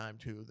stuff at the time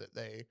too, that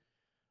they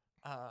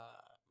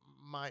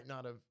might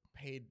not have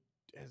paid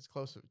as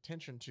close of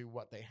attention to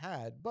what they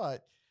had.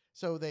 But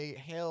so they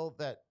hail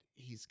that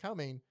he's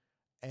coming,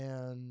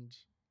 and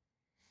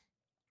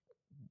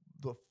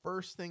the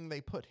first thing they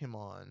put him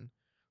on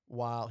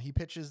while he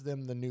pitches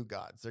them the New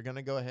Gods, they're going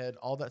to go ahead.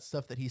 All that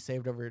stuff that he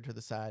saved over to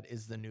the side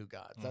is the New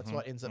Gods. That's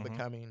what ends up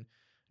becoming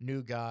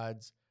New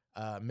Gods,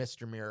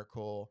 Mr.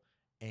 Miracle,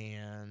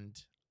 and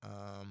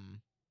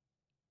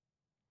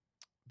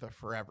the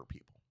Forever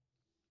People.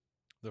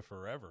 The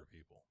Forever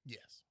People?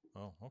 Yes.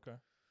 Oh, okay.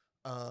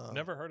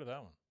 Never heard of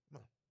that one. No.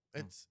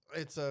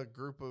 It's a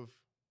group of.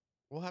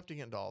 We'll have to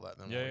get into all that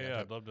then. Yeah.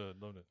 I'd love to.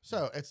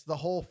 So it's the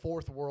whole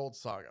Fourth World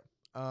saga.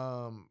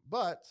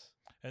 But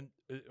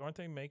aren't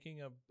they making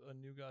a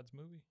New Gods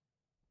movie?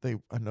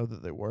 I know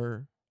that they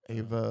were.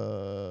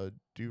 Ava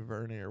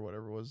DuVernay or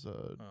whatever was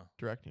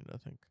directing it, I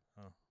think.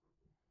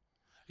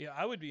 Yeah,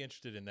 I would be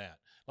interested in that.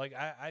 Like,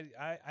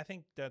 I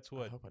think that's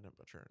what. I hope I didn't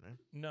butcher her name.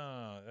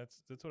 No,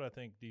 that's what I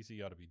think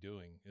DC ought to be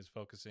doing, is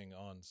focusing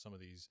on some of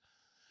these.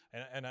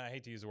 And I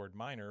hate to use the word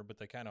minor, but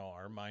they kind of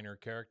are minor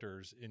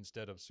characters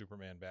instead of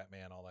Superman,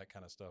 Batman, all that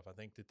kind of stuff. I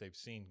think that they've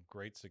seen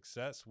great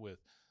success with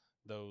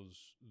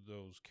those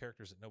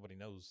characters that nobody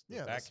knows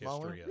the back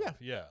history of.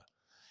 Yeah.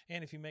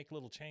 And if you make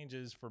little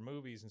changes for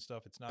movies and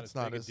stuff, it's not as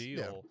big a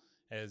deal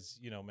as,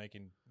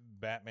 making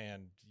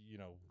Batman,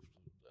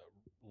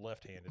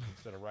 left-handed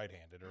instead of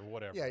right-handed or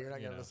whatever. Yeah, you're not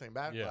getting the same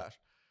backlash. Yeah.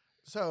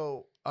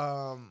 So,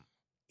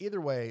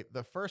 either way,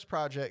 the first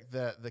project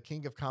that the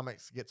King of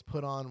Comics gets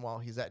put on while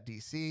he's at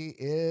DC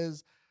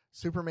is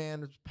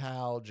Superman's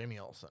pal Jimmy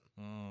Olsen,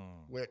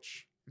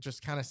 which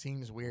just kind of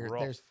seems weird.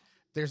 Rough.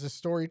 There's a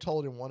story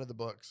told in one of the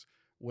books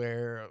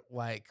where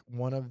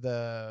one of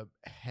the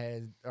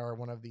head or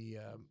one of the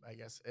I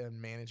guess in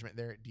management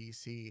there at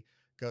DC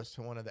goes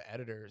to one of the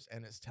editors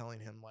and is telling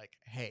him like,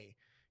 hey,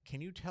 can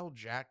you tell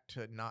Jack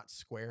to not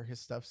square his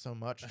stuff so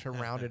much, to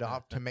round it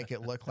off, to make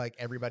it look like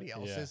everybody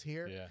else is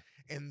here? Yeah.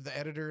 And the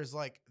editor is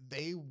like,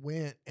 they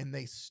went and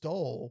they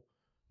stole,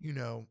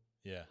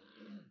 Yeah.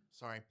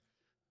 Sorry.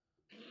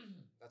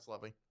 That's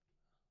lovely.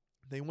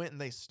 They went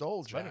and they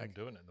stole Jack. I'm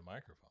doing it in the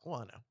microphone. Well,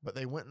 I know. But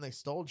they went and they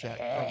stole Jack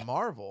from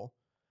Marvel,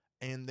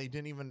 and they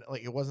didn't even,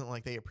 it wasn't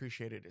like they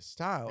appreciated his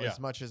style as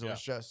much as it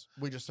was just,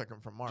 we just took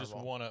him from Marvel. Just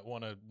want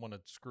to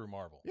screw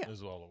Marvel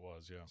is all it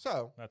was, yeah.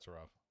 So. That's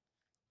rough.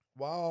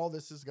 While all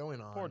this is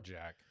going on. Poor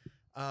Jack.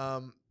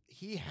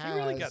 he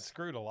really got has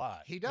screwed a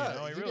lot. he does.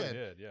 He He really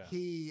did. did.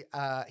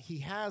 Yeah. He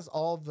has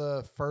all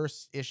the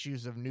first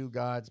issues of New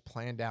Gods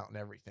planned out and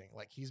everything.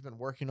 Like he's been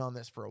working on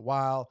this for a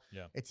while.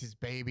 Yeah. It's his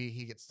baby.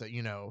 He gets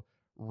to,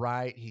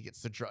 write. He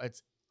gets to draw.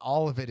 It's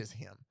all of it is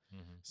him.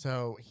 Mm-hmm.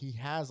 So he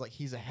has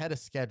he's ahead of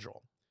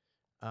schedule.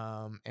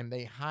 And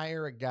they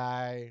hire a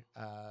guy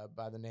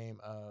by the name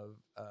of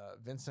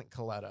Vincent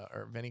Coletta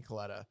or Vinny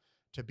Coletta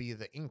to be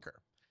the inker.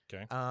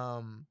 Okay.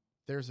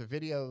 There's a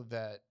video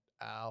that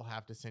I'll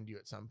have to send you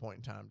at some point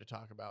in time to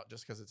talk about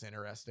just because it's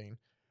interesting.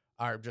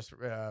 Or just,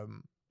 I don't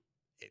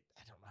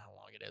know how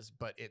long it is,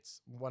 but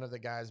it's one of the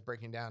guys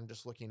breaking down,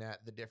 just looking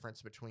at the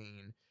difference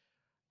between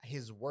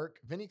his work.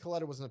 Vinny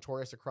Coletta was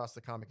notorious across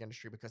the comic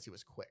industry because he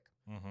was quick,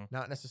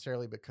 not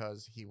necessarily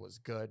because he was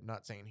good,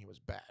 not saying he was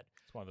bad.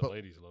 That's why the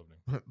ladies loved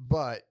him.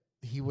 But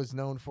he was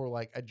known for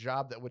like a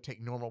job that would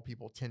take normal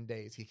people 10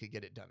 days. He could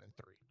get it done in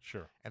 3.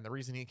 Sure. And the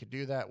reason he could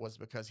do that was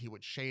because he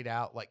would shade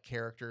out like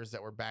characters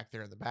that were back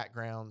there in the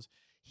backgrounds.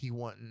 He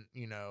wouldn't,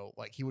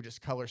 he would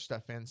just color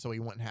stuff in so he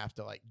wouldn't have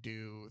to like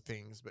do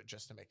things, but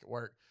just to make it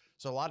work.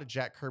 So a lot of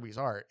Jack Kirby's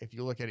art, if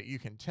you look at it, you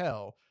can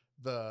tell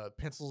the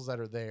pencils that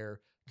are there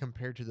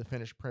compared to the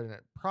finished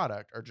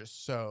product are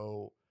just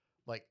so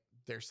like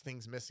there's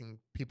things missing,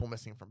 people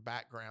missing from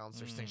backgrounds.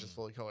 There's things just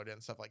fully colored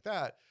in, stuff like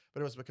that.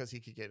 But it was because he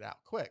could get it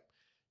out quick.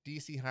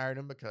 DC hired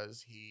him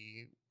because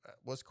he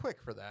was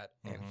quick for that,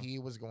 and he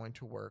was going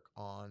to work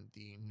on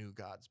the New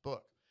Gods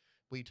book.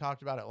 We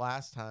talked about it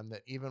last time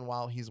that even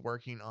while he's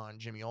working on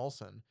Jimmy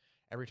Olsen,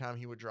 every time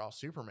he would draw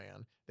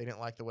Superman, they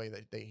didn't like the way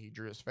that he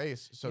drew his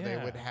face, so they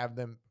would have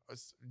them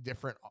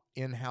different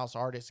in-house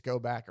artists go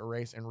back,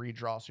 erase, and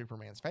redraw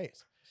Superman's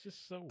face. It's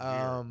just so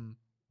weird.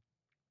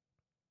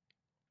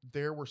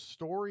 There were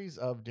stories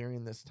of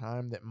during this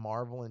time that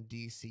Marvel and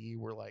DC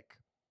were like,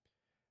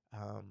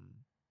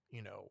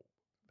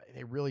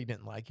 they really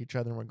didn't like each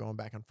other and were going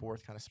back and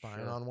forth, kind of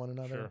spying on one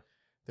another. Sure.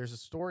 There's a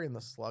story in the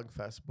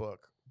Slugfest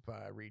book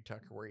by Reed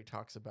Tucker where he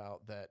talks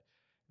about that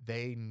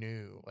they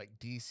knew, like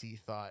DC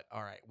thought,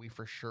 all right, we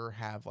for sure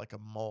have like a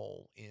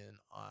mole in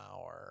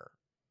our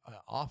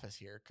office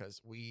here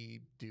because we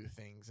do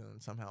things and then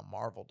somehow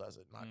Marvel does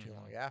it not too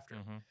long after.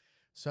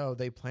 So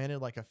they planted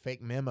like a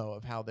fake memo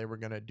of how they were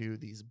going to do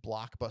these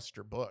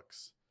blockbuster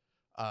books,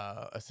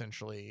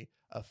 essentially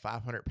of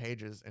 500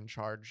 pages and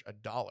charge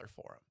 $1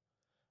 for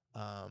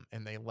them.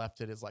 And they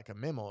left it as like a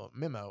memo,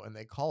 and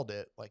they called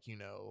it like,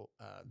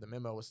 the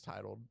memo was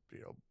titled,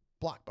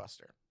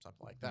 Blockbuster,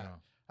 something like that,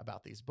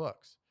 about these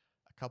books.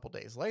 A couple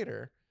days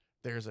later,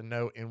 there's a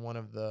note in one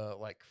of the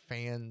like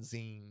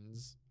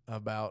fanzines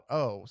about,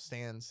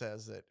 Stan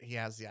says that he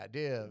has the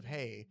idea of,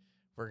 hey,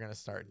 we're going to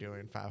start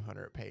doing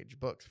 500-page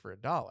books for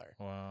 $1.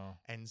 Wow.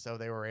 And so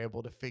they were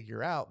able to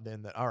figure out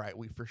then that, all right,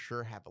 we for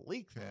sure have a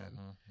leak then.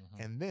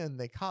 And then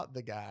they caught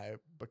the guy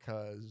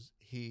because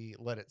he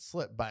let it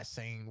slip by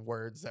saying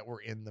words that were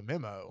in the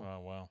memo.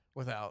 Oh,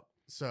 wow.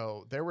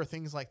 So there were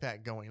things like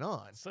that going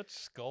on. Such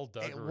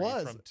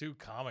skullduggery from 2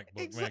 comic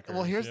book makers.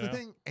 Well, here's the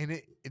thing.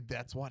 And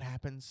that's what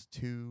happens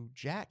to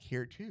Jack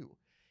here too.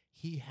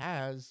 He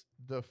has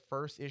the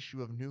first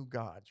issue of New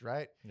Gods,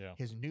 right? Yeah.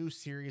 His new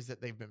series that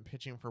they've been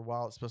pitching for a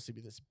while. It's supposed to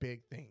be this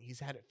big thing. He's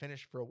had it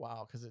finished for a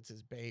while because it's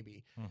his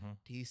baby.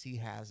 DC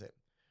has it.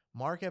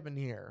 Mark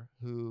Evanier,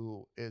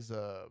 who is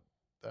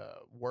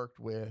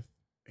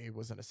he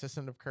was an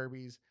assistant of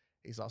Kirby's.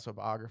 He's also a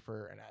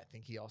biographer, and I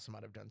think he also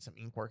might have done some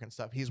ink work and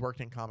stuff. He's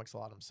worked in comics a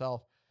lot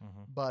himself,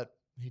 but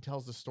he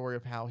tells the story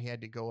of how he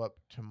had to go up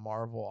to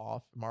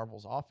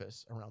Marvel's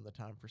office around the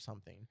time for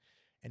something.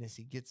 And as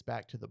he gets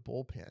back to the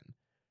bullpen,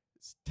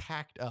 it's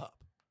tacked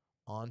up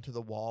onto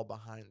the wall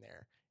behind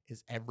there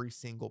is every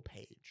single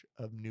page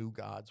of New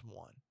Gods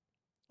 1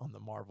 on the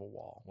Marvel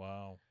wall.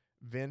 Wow.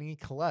 Vinny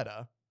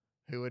Coletta,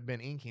 who had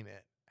been inking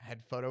it,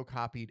 had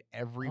photocopied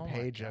every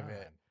page of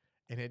it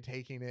and had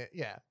taken it.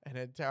 Yeah. And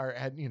had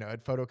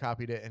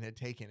photocopied it and had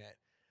taken it.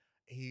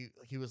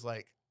 He was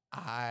like,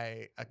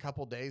 a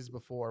couple days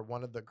before,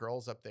 one of the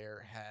girls up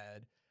there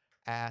had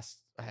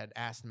asked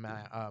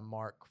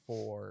Mark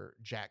for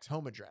Jack's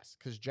home address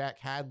because Jack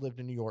had lived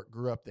in New York,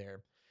 grew up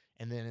there,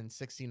 and then in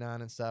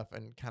 '69 and stuff,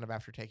 and kind of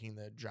after taking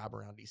the job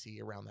around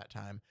DC around that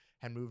time,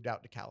 had moved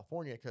out to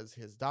California because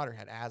his daughter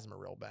had asthma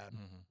real bad.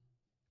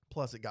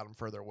 Plus, it got him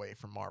further away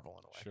from Marvel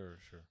in a way.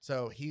 Sure.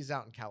 So he's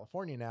out in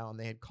California now, and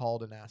they had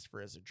called and asked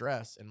for his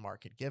address, and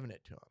Mark had given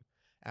it to him.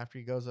 After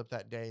he goes up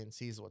that day and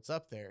sees what's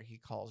up there, he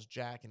calls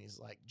Jack, and he's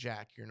like,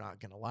 Jack, you're not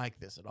going to like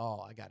this at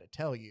all. I got to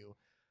tell you,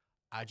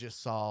 I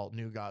just saw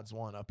New Gods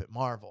 1 up at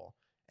Marvel.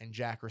 And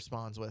Jack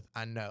responds with,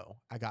 I know,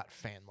 I got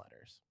fan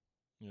letters.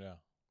 Yeah.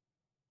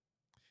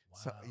 Wow.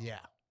 So, yeah.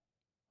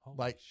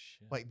 Holy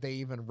shit. Like they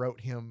even wrote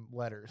him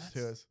letters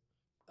to us.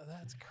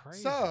 That's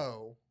crazy.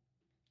 So,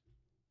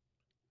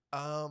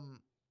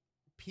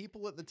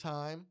 people at the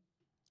time,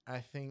 I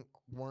think,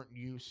 weren't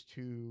used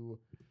to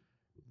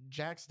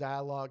Jack's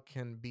dialogue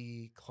can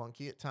be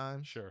clunky at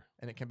times. Sure.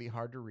 And it can be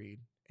hard to read,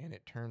 and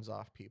it turns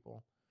off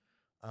people.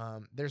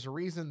 There's a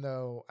reason,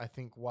 though, I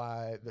think,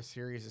 why the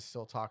series is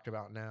still talked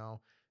about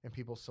now. and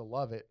people still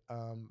love it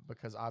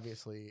because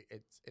obviously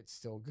it's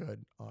still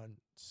good on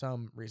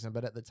some reason.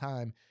 But at the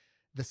time,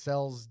 the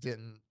sales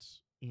didn't,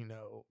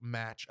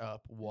 match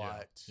up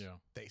what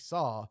they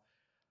saw.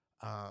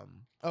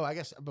 I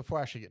guess before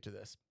I should get to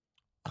this,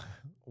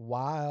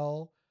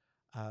 while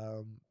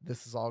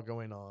this is all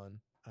going on,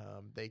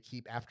 they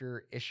keep,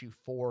 after issue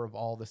 4 of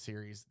all the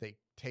series, they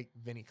take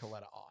Vinnie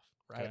Coletta off,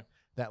 right? Okay.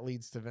 That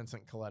leads to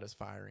Vincent Coletta's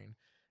firing,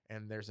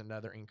 and there's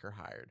another inker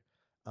hired.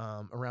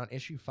 Around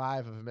issue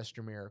 5 of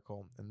Mr.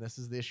 Miracle, and this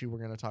is the issue we're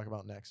going to talk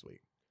about next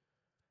week.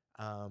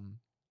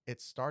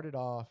 It started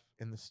off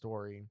in the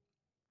story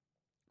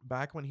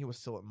back when he was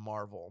still at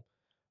Marvel.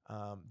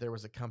 There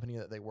was a company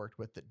that they worked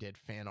with that did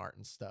fan art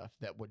and stuff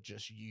that would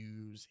just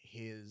use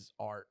his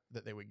art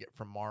that they would get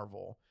from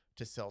Marvel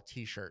to sell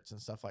t-shirts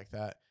and stuff like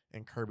that.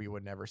 And Kirby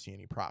would never see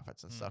any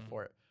profits and stuff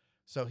for it.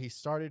 So he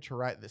started to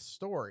write this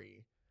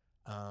story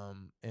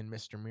in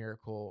Mr.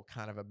 Miracle,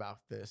 kind of about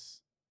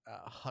this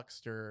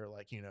huckster,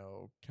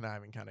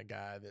 conniving kind of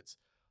guy that's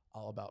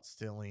all about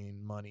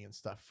stealing money and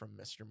stuff from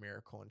Mr.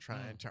 Miracle and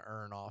trying to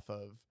earn off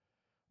of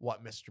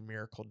what Mr.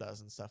 Miracle does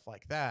and stuff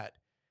like that.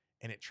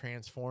 And it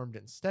transformed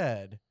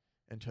instead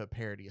into a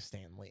parody of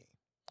Stan Lee.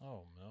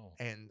 Oh no!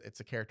 And it's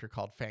a character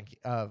called Funky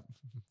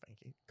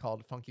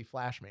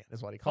Flashman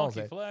is what he calls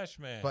Funky it.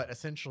 Flashman. But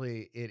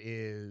essentially, it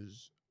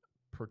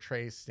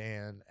portrays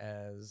Stan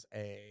as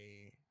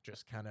a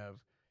just kind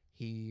of,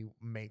 he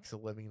makes a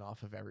living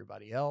off of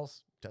everybody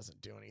else,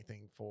 doesn't do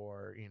anything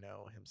for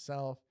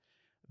himself.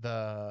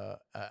 I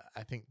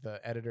think the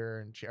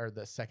editor or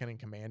the second in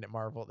command at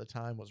Marvel at the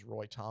time was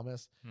Roy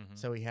Thomas.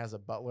 So he has a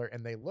butler,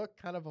 and they look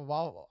kind of an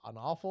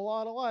awful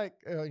lot alike.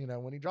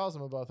 When he draws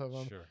them, both of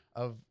them,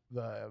 of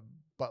the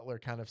butler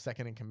kind of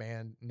second in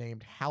command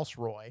named House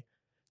Roy.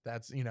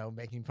 That's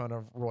making fun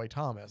of Roy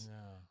Thomas.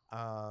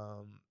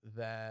 And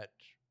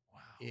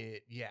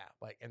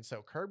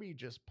so Kirby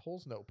just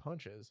pulls no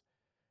punches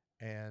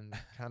and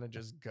kind of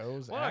just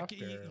goes after.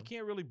 You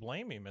can't really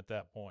blame him at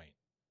that point.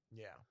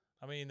 Yeah.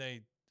 I mean,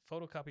 they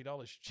photocopied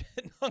all his shit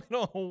and hung it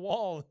on a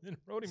wall and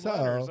wrote him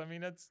letters. I mean,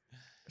 that's...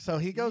 So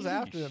he goes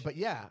after it. But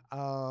yeah,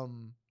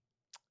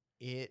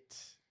 it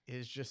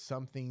is just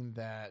something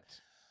that...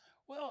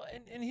 Well,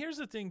 and here's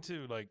the thing,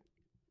 too. Like,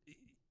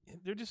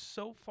 they're just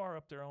so far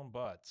up their own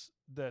butts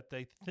that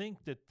they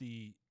think that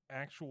the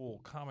actual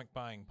comic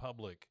buying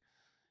public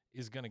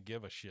is going to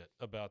give a shit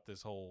about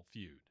this whole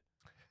feud.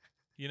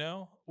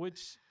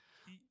 Which...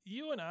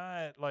 You and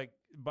I, like,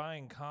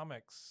 buying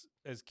comics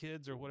as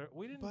kids or whatever,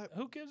 we didn't.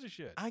 Who gives a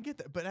shit? I get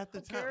that, but at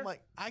the time,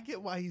 I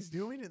get why he's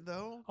doing it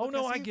though. Oh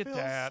no, I get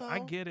that. I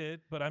get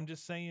it, but I'm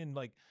just saying,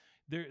 like,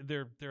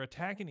 they're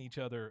attacking each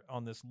other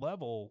on this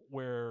level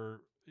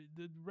where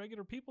the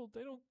regular people,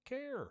 they don't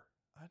care.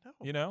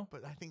 I know,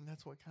 but I think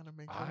that's what kind of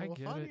makes it a little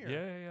funnier.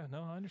 Yeah.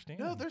 No, I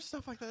understand. No, there's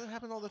stuff like that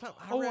happens all the time.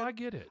 I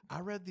get it.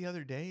 I read the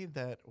other day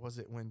that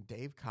when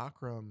Dave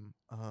Cockrum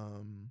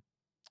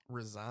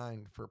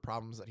resigned for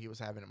problems that he was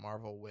having at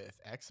Marvel with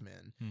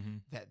X-Men,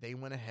 that they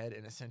went ahead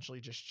and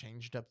essentially just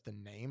changed up the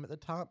name at the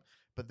top,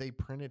 but they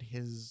printed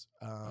his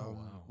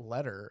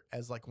letter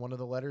as like one of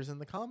the letters in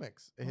the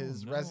comics,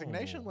 his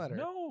resignation letter.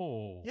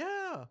 No.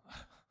 Yeah.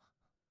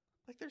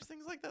 Like there's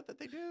things like that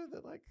they do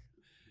that like...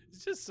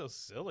 It's just so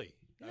silly.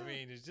 Yeah. I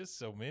mean, it's just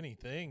so many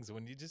things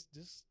when you just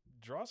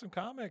draw some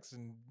comics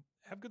and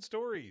have good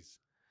stories.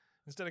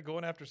 Instead of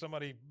going after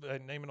somebody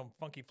naming them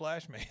Funky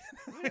Flashman.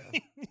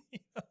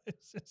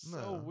 It's just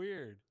so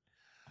weird.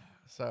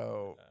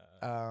 So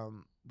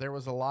there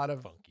was a lot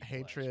of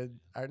hatred,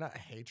 or not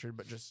hatred,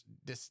 but just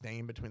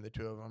disdain between the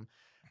two of them.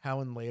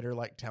 How in later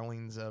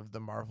tellings of the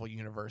Marvel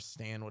Universe,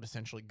 Stan would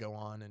essentially go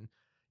on and,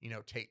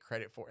 take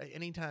credit for it.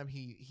 Anytime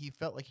he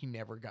felt like he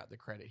never got the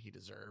credit he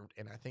deserved.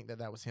 And I think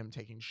that was him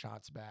taking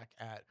shots back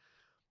at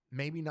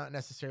maybe not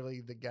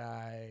necessarily the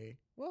guy,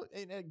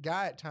 a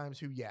guy at times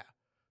who,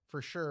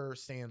 for sure,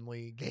 Stan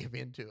Lee gave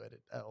into it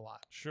a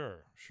lot.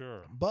 Sure.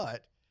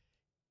 But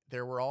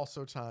there were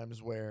also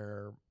times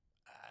where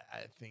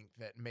I think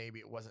that maybe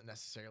it wasn't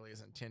necessarily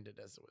as intended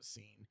as it was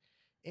seen.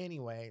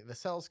 Anyway, the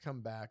sales come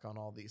back on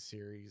all these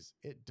series.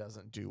 It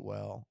doesn't do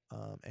well,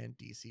 and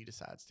DC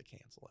decides to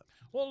cancel it.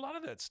 Well, a lot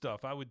of that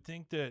stuff, I would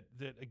think that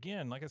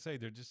again, like I say,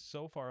 they're just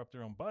so far up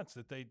their own butts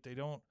that they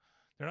don't.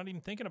 They're not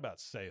even thinking about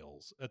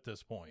sales at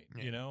this point.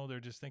 Yeah. They're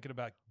just thinking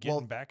about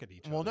getting back at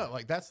each other. Well, no,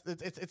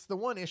 it's the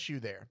one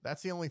issue there.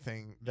 That's the only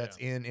thing that's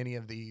in any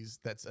of these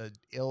that's I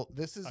got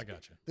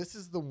you. This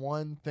is the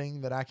one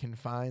thing that I can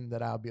find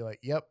that I'll be like,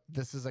 yep,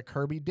 this is a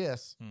Kirby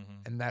diss,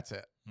 and that's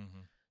it.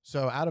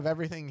 So out of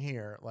everything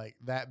here, like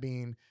that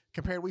being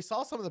compared, we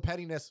saw some of the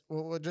pettiness.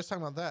 We're just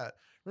talking about that.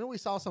 Remember, we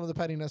saw some of the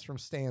pettiness from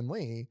Stan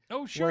Lee.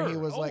 Oh, sure. Where he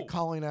was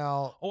calling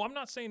out. Oh, I'm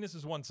not saying this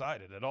is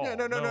one-sided at all. No.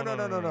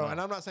 And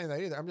I'm not saying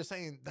that either. I'm just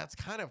saying that's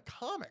kind of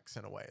comics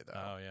in a way, though.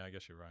 Oh yeah, I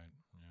guess you're right.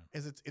 Yeah.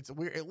 Is it's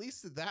weird. At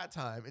least at that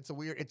time, it's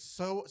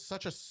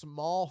such a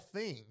small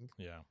thing.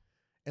 Yeah.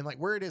 And like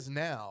where it is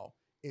now,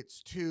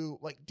 it's too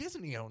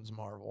Disney owns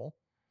Marvel.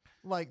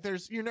 Like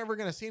you're never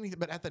going to see anything.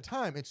 But at the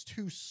time, it's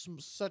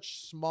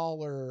such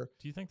smaller.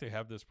 Do you think they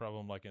have this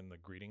problem like in the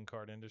greeting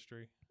card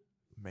industry?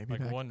 Maybe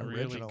Like back one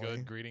really originally.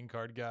 good greeting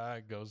card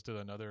guy goes to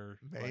another.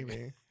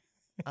 Maybe.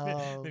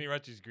 Then he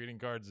writes these greeting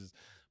cards as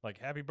like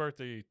 "Happy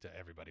birthday" to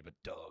everybody but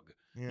Doug,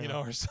 Yeah. you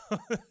know, or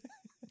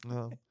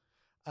something.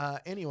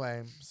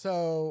 Anyway,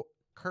 so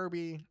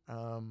Kirby,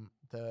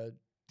 the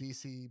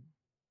DC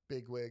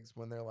bigwigs,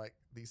 when they're like,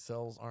 these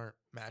cells aren't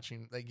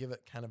matching, they give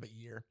it kind of a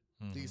year.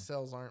 Mhm. These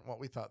cells aren't what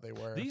we thought they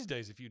were. These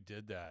days, if you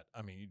did that,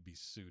 I mean, you'd be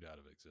sued out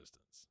of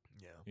existence.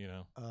 Yeah. You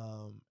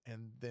know.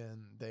 And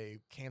then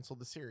they canceled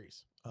the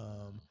series.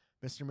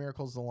 Mr.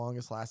 Miracle's the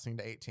longest lasting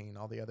to 18.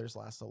 All the others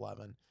last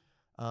 11.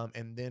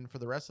 And then for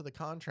the rest of the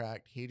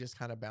contract, he just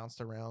kind of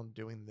bounced around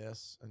doing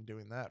this and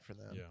doing that for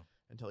them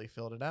until he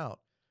filled it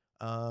out.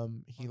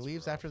 He That's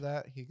leaves rough. after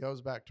that. He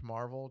goes back to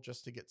Marvel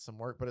just to get some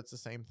work, but it's the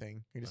same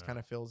thing. He just kind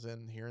of fills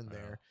in here and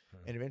there.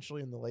 And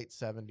eventually in the late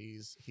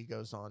 70s, he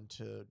goes on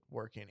to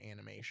work in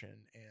animation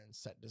and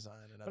set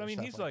design and other But I mean,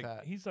 stuff he's like like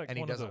that. he's like And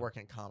he one of doesn't the- work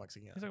in comics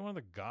again. He's like one of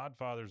the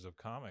godfathers of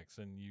comics,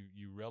 and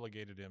you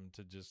relegated him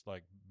to just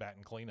like bat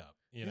and cleanup.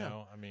 You Yeah.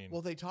 know, I mean,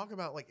 Well, they talk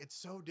about like it's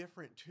so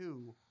different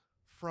too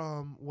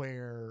from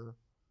where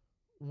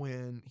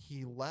when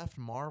he left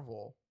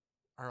Marvel,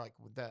 or like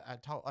that I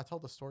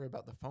told the story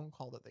about the phone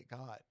call that they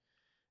got.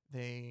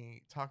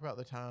 They talk about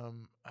the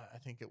time I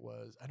think it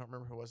was, I don't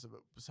remember who it was,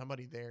 but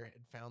somebody there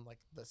had found like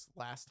this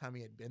last time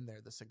he had been there,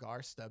 the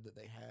cigar stub that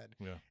they had,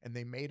 and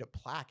they made a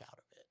plaque out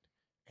of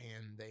it,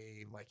 and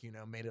they like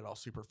made it all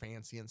super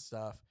fancy and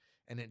stuff,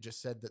 and it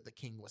just said that the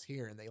king was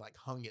here, and they like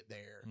hung it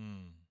there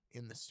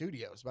in the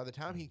studios. By the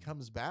time he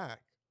comes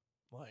back,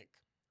 like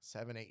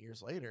 7-8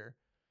 years later,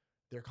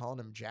 they're calling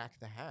him Jack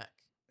the Hack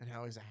and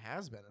how he's a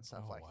has-been and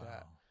stuff like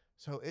that.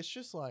 So it's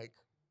just like,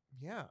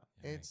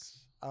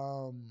 it's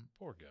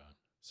poor guy.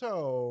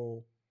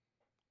 So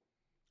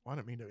I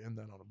didn't mean to end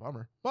that on a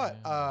bummer, but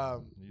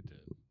you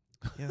did.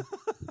 Yeah.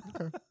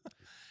 Okay.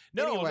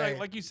 No, Anyway.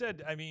 like you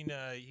said, I mean,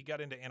 he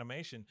got into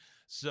animation.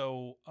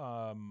 So,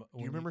 do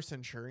you remember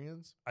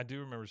Centurions? I do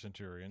remember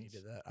Centurions. He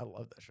did that. I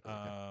love that show.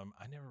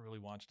 I never really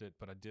watched it,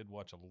 but I did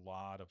watch a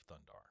lot of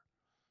Thundar.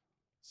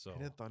 So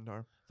He did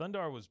Thundar.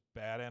 Thundar was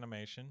bad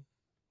animation.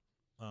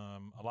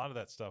 A lot of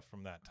that stuff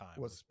from that time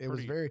was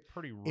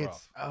pretty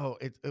rough.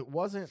 It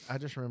wasn't. I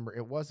just remember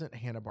it wasn't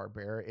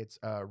Hanna-Barbera. It's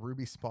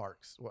Ruby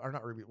Sparks, or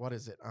not Ruby. What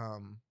is it?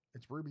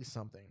 It's Ruby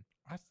something.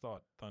 I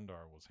thought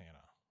Thundar was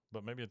Hannah,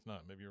 but maybe it's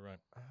not. Maybe you're right.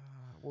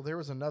 Well, there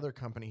was another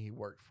company he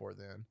worked for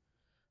then.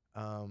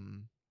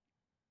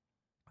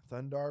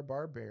 Thundar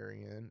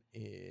Barbarian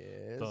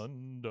is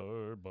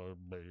Thundar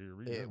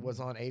Barbarian. It was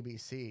on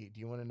ABC. Do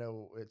you want to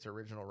know its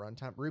original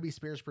runtime? Ruby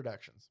Spears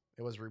Productions.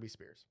 It was Ruby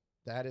Spears.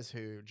 That is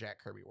who Jack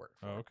Kirby worked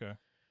for. Oh, okay.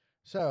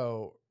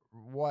 So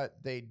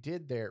what they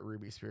did there at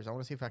Ruby Spears, I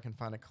want to see if I can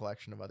find a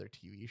collection of other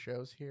TV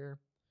shows here.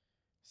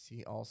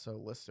 See also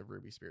list of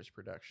Ruby Spears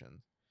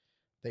Productions.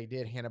 They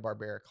did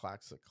Hanna-Barbera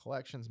Classic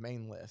Collections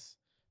main list.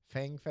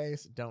 Fang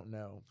Face, don't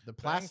know. The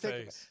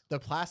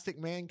Plastic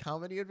Man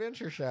Comedy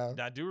Adventure Show.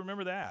 I do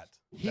remember that.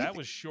 That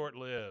was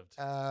short-lived.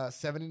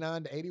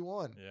 79 to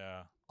 81.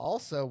 Yeah.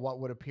 Also, what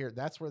would appear,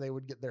 that's where they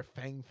would get their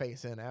Fang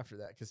Face in after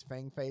that, because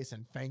Fang Face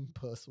and Fang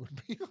Puss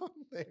would be on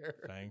there.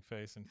 Fang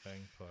Face and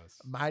Fang Puss.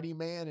 Mighty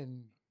Man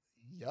and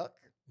Yuck.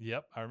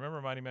 Yep, I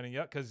remember Mighty Man and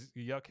Yuck, because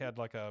Yuck had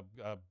like a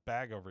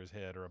bag over his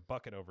head or a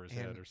bucket over his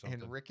head or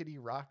something. And Rickety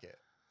Rocket.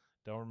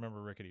 Don't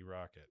remember Rickety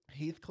Rocket.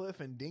 Heathcliff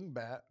and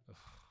Dingbat.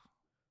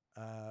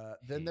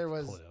 Then there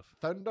was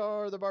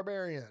Thundar the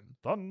Barbarian.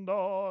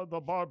 Thundar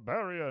the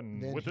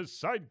Barbarian with his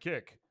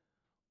sidekick,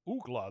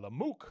 Ookla the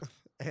Mook.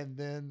 And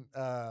then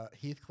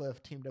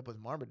Heathcliff teamed up with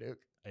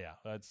Marmaduke. Yeah,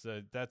 that's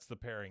the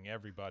pairing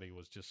everybody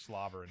was just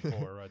slobbering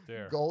for right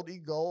there. Goldie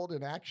Gold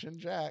and Action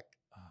Jack.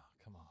 Oh,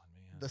 come on,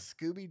 man. The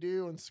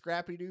Scooby-Doo and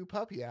Scrappy-Doo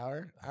Puppy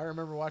Hour. I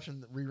remember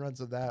watching the reruns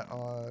of that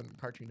on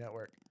Cartoon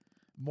Network.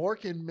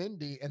 Mork and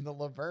Mindy and the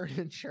Laverne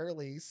and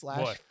Shirley /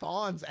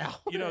 Fonz album.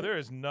 You know, there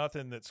is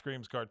nothing that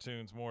screams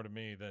cartoons more to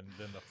me than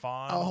the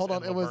Fonz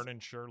and Laverne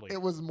and Shirley.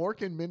 It was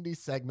Mork and Mindy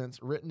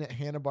segments written at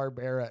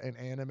Hanna-Barbera and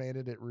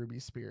animated at Ruby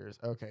Spears.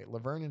 Okay,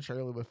 Laverne and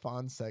Shirley with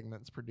Fonz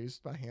segments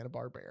produced by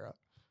Hanna-Barbera.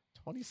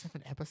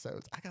 27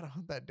 episodes. I gotta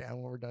hunt that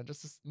down when we're done.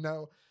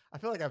 I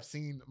feel like I've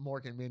seen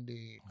Mork and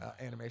Mindy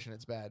animation.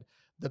 It's bad.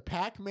 The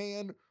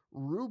Pac-Man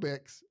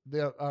Rubik's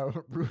the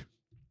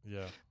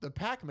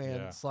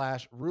Pac-Man /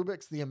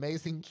 Rubik's The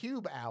Amazing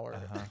Cube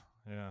Hour.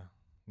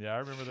 Yeah, I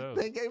remember those.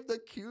 They gave the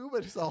cube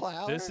its whole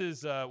hour. This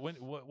is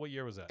what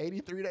year was that?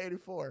 83 to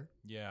 84.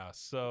 Yeah.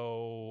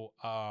 So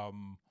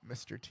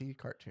Mr. T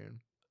cartoon.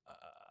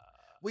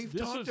 We've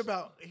talked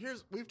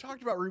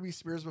about Ruby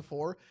Spears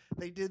before.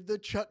 They did the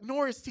Chuck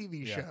Norris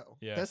TV show.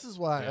 Yeah. This is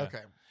why. Yeah.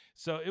 Okay.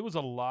 So it was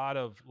a lot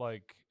of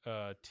like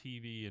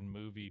TV and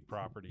movie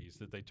properties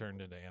that they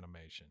turned into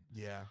animation.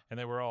 Yeah. And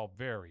they were all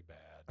very bad.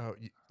 Oh,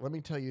 let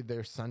me tell you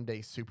their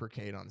Sunday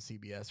Supercade on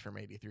CBS from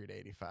 83 to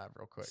 85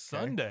 real quick.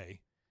 Sunday?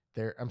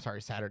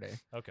 Saturday.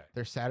 Okay.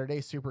 Their Saturday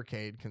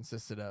Supercade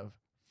consisted of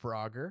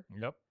Frogger.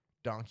 Yep.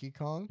 Donkey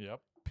Kong. Yep.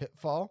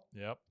 Pitfall,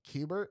 Yep.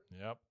 Cubert,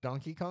 Yep.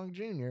 Donkey Kong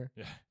Jr.,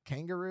 Yeah.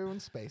 Kangaroo, and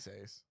Space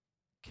Ace.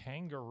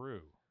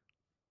 Kangaroo.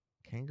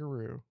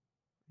 Kangaroo.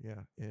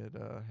 Yeah, it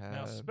Now,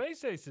 had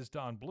Space Ace is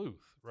Don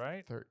Bluth,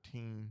 right?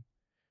 13.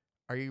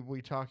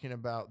 We talking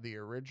about the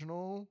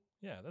original?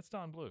 Yeah, that's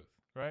Don Bluth,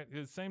 right?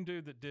 It's the same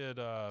dude that did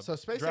So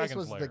Space Dragon's Ace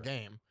was Lair. the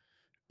game.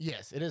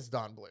 Yes, it is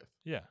Don Bluth.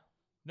 Yeah.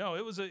 No,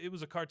 it was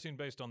a cartoon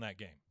based on that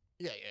game.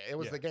 Yeah, it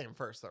was Yeah. the game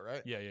first, though,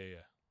 right?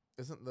 Yeah.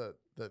 Isn't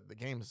the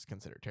game is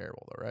considered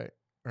terrible, though, right?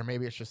 Or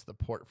maybe it's just the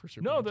port for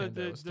Super No,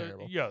 Nintendo was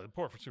terrible. the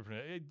port for Super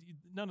Nintendo.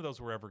 None of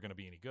those were ever going to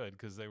be any good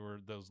because they were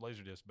those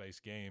Laserdisc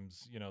based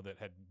games, that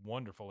had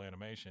wonderful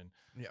animation.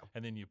 Yeah.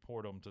 And then you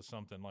port them to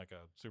something like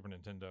a Super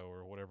Nintendo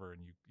or whatever,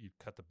 and you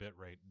cut the bit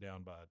rate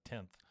down by a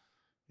tenth.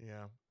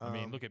 Yeah. I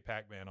mean, look at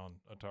Pac-Man on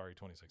Atari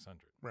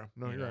 2600. Yeah,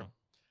 no, you're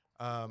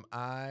right.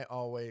 I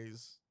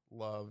always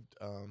loved.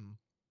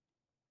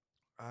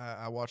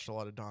 I watched a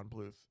lot of Don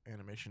Bluth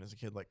animation as a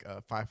kid, like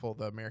Fievel,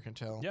 the American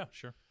Tale. Yeah,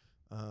 sure.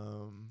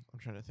 I'm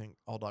trying to think.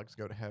 All Dogs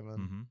Go to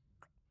Heaven.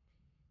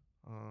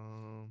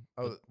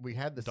 Mm-hmm. We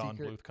had the Don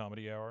secret. Bluth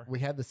Comedy Hour. We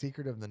had the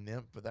Secret of the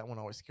Nymph, but that one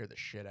always scared the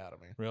shit out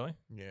of me. Really?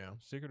 Yeah.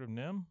 Secret of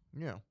Nim?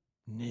 Yeah.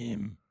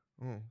 Nim.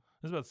 Mm.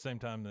 This is about the same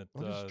time that.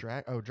 What is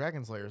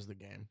Dragon's Lair is the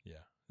game. Yeah.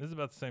 This is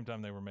about the same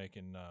time they were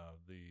making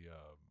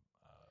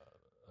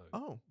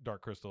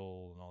Dark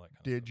Crystal and all that kind of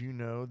stuff. Did you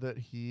know that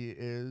he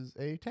is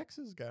a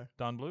Texas guy?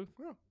 Don Bluth?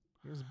 Yeah.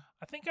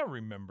 I think I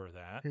remember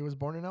that. He was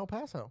born in El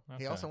Paso.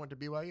 Okay. He also went to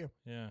BYU.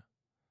 Yeah.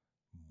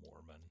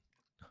 Mormon.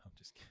 I'm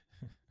just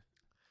kidding.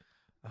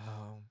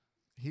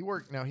 He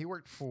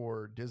worked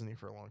for Disney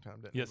for a long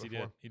time, didn't he? Yes, he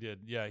did. He did.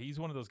 Yeah, he's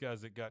one of those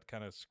guys that got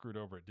kind of screwed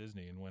over at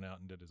Disney and went out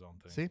and did his own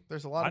thing. See,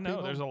 there's a lot of I know,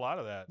 people. there's a lot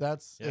of that.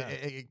 That's Yeah.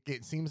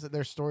 it seems that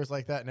there's stories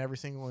like that in every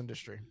single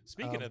industry.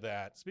 Speaking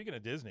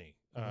of Disney,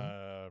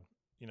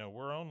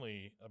 we're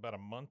only about a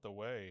month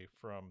away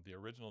from the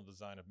original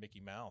design of Mickey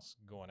Mouse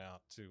going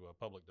out to a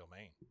public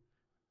domain.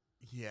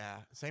 Yeah.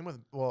 Same with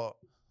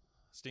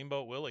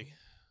Steamboat Willie.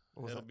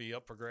 what was It'll that, be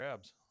up for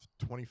grabs.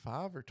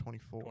 25 or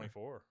 24?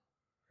 24.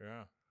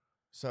 Yeah.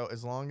 So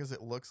as long as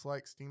it looks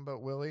like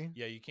Steamboat Willie.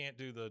 Yeah, you can't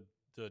do the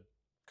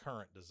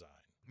current design.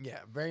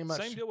 Yeah, very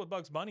much. Same deal with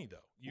Bugs Bunny, though.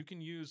 You can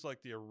use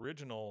like the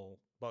original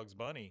Bugs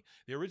Bunny.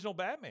 The original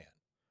Batman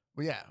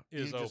Well, yeah,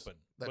 is open.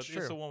 That's but true.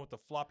 It's the one with the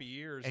floppy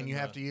ears. And you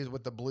have to use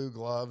with the blue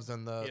gloves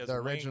and he the has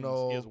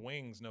original. Wings, he has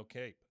wings, no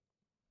cape.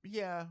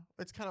 Yeah,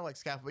 it's kind of like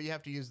scaffold, but you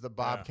have to use the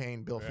Bob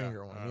Kane, Bill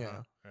Finger one.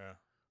 Yeah.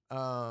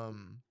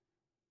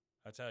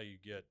 That's how you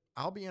get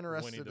I'll be Winnie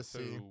interested the to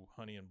see. Pooh,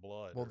 Honey and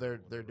Blood. Well, or they're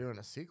whatever. doing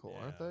a sequel,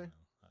 aren't they?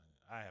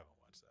 I haven't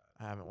watched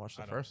that. I haven't watched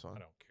the I don't- first one. I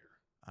don't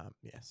care.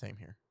 Yeah, same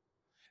here.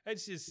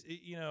 It's just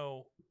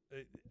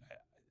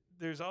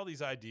there's all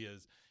these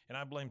ideas, and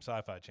I blame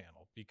Sci-Fi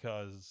Channel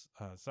because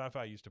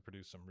Sci-Fi used to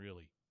produce some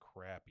really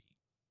crappy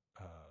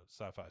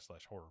sci-fi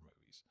 / horror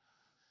movies,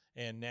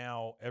 and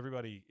now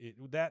everybody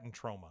that and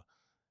Trauma,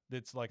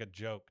 it's like a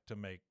joke to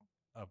make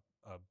a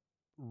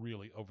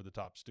really over the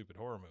top stupid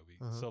horror movie.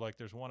 Uh-huh. So like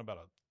there's one about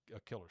a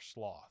killer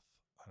sloth.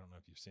 I don't know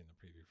if you've seen the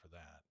preview for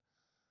that,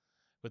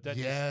 but that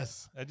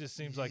just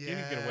seems like you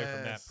can get away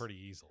from that Yes. pretty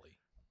easily.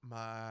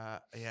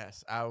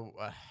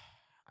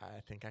 I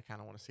think I kind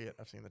of want to see it.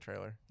 I've seen the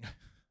trailer.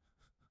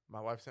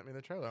 My wife sent me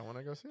the trailer. I want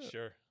to go see it.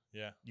 Sure,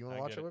 yeah. You want I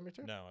to watch get it with me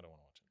too? No, I don't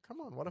want to watch it. Come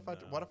on. What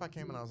if I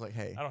came and I was like,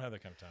 hey, I don't have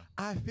that kind of time.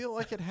 I feel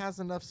like it has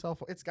enough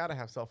it's got to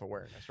have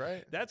self-awareness,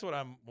 right? That's what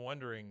I'm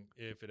wondering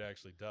if it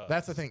actually does.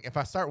 That's the thing. If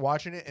I start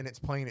watching it and it's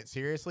playing it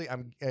seriously,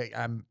 I'm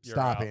You're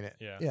stopping out. it.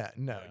 Yeah.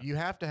 No, Yeah. you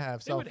have to have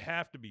It self. would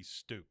have to be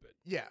stupid.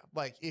 Yeah,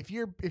 like if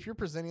you're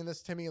presenting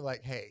this to me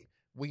like, hey,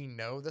 we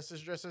know this is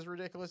just as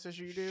ridiculous as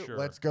you do. Sure.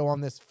 Let's go on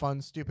this fun,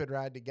 stupid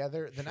ride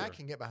together. Then I Sure.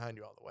 can get behind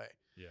you all the way.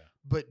 Yeah.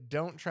 But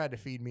don't try to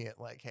feed me it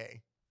like,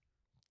 hey,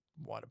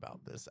 what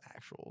about this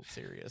actual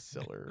serious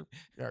serial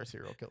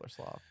killer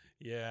sloth?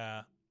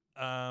 Yeah.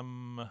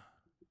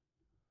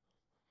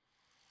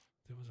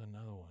 There was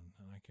another one,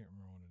 and I can't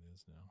remember what it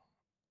is now.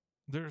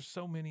 There's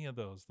so many of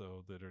those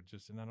though that are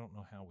just, and I don't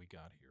know how we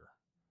got here.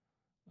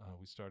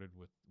 We started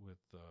with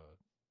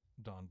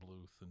Don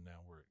Bluth, and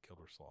now we're at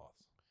Killer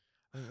Sloths.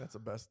 I think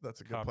that's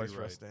a good place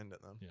for us to end it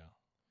then. Yeah.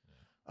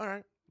 All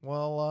right.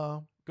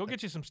 Well, Go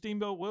get you some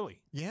Steamboat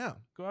Willie. yeah.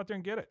 Go out there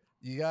and get it.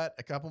 You got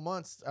a couple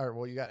months,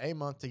 you got a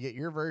month to get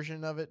your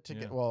version of it.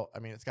 Yeah.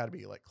 It's got to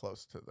be like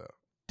close to the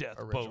Death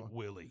Original. Boat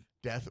Willie.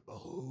 death.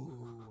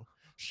 Oh,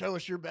 show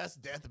us your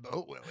best Death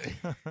Boat Willie.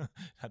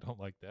 I don't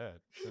like that.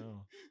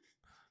 No,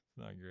 it's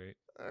not great.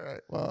 All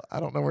right. Well, I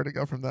don't know where to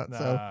go from that.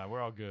 Nah,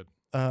 we're all good.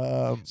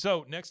 So,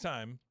 So next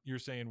time you're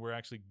saying we're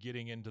actually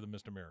getting into the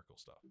Mr. Miracle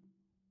stuff.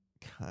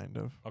 kind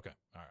of. Okay.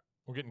 All right.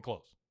 We're getting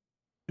close.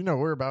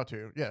 We're about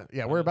to.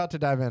 Yeah. We're about to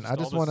dive in. I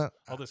just want to.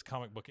 all this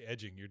comic book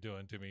edging you're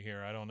doing to me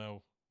here. I don't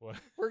know what.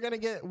 We're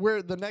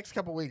the next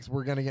couple weeks.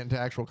 We're gonna get into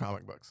actual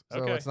comic books. So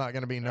Okay. it's not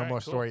gonna be no All right, more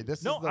cool. story.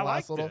 This No, is the I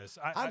last like little. this.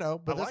 I know,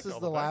 but I this liked is all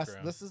the last.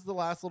 background. This is the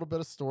last little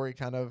bit of story,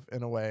 kind of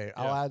in a way.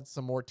 Yeah. I'll add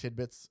some more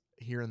tidbits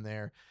here and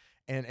there,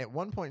 and at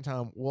one point in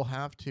time, we'll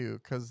have to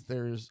because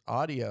there's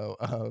audio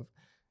of.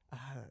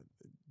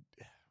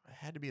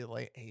 had to be the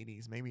late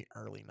 80s, maybe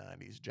early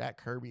 90s. Jack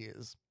Kirby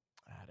is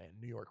at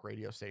a New York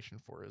radio station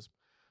for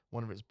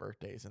one of his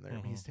birthdays,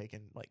 and he's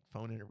taking like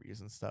phone interviews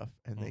and stuff,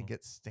 and they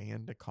get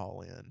Stan to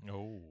call in.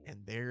 Oh,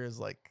 And there is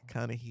like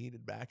kind of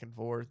heated back and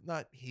forth,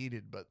 not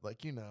heated, but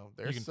like,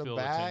 there's some feel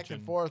the back and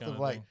tension forth kinda of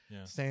like, thing.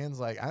 Yeah. Stan's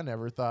like, I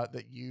never thought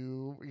that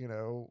you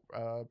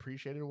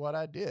appreciated what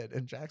I did.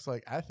 And Jack's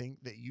like, I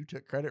think that you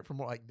took credit from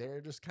what, like, they're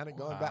just kind of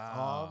going back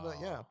on the,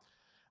 yeah.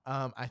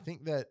 I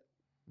think that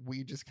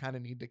we just kind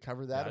of need to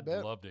cover that a bit.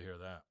 I'd love to hear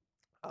that.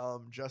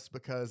 Just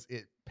because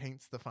it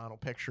paints the final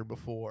picture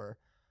before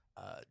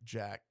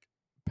Jack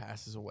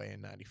passes away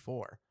in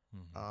 94,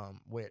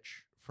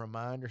 which from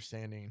my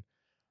understanding,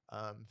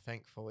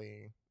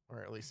 thankfully,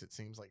 or at least it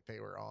seems like they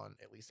were on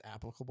at least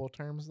applicable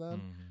terms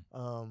then.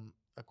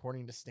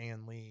 According to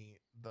Stan Lee,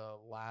 the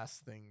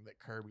last thing that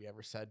Kirby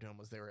ever said to him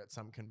was they were at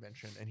some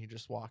convention, and he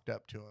just walked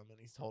up to him and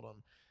he told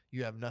him,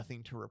 "You have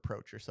nothing to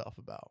reproach yourself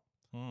about."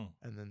 And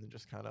then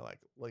just kind of like,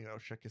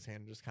 shook his hand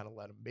and just kind of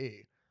let him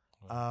be.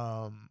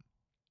 Wow.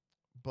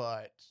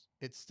 But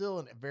it's still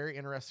a very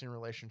interesting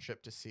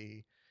relationship to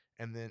see.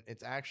 And then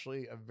it's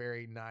actually a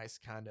very nice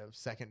kind of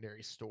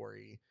secondary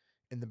story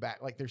in the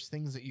back. Like, there's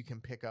things that you can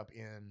pick up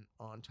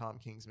on Tom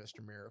King's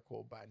Mr.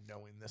 Miracle by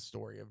knowing this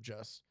story of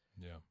just,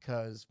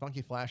 because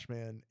Funky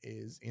Flashman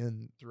is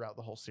in throughout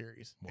the whole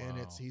series. Wow.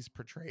 And he's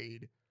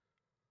portrayed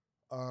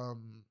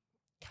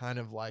kind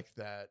of like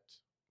that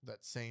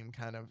same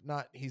kind of,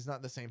 he's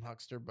not the same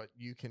huckster, but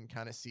you can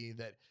kind of see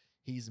that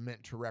he's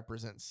meant to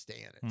represent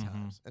Stan at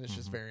times, and it's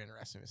just very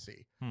interesting to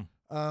see.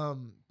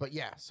 But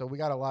yeah, so we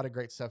got a lot of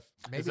great stuff.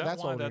 Maybe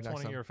that's one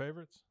of your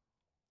favorites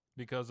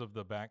because of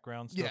the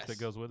background stuff that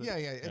goes with it. Yeah,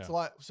 it's a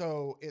lot.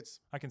 So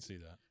I can see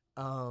that.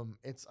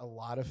 It's a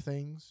lot of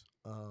things.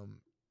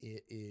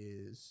 It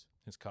is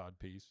his cod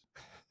piece.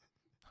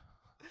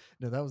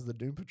 No, that was the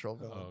Doom Patrol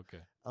villain. Oh,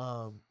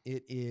 okay.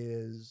 It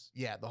is,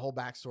 the whole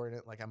backstory in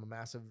it. Like, I'm a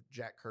massive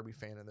Jack Kirby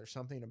fan, and there's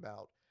something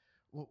about.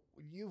 Well,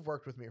 you've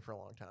worked with me for a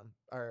long time,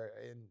 or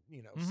in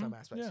some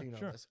aspects,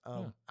 this.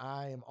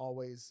 I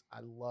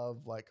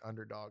love like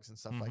underdogs and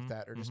stuff like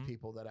that, or just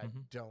people that I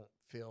don't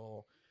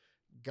feel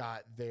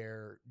got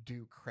their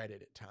due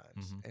credit at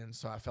times. And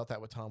so I felt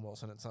that with Tom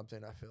Wilson, and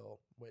something I feel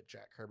with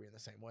Jack Kirby in the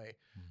same way.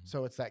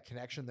 So it's that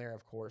connection there,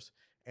 of course.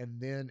 And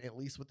then at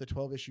least with the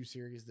 12-issue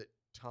series that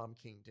Tom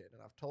King did,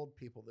 and I've told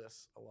people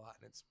this a lot,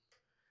 and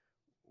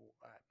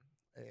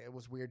it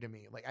was weird to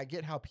me. Like, I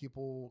get how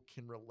people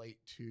can relate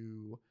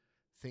to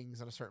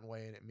things in a certain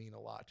way and it mean a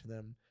lot to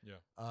them.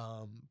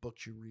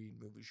 Books you read,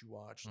 movies you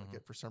watch,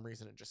 like, for some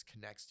reason it just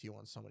connects to you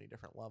on so many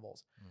different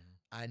levels.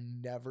 I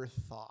never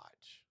thought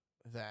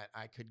that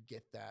I could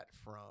get that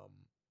from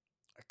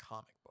a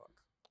comic book,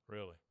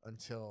 really,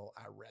 until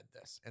I read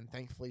this. And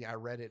thankfully I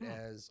read it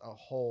as a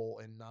whole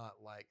and not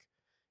like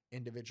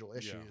individual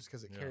issues,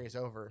 because it carries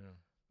over.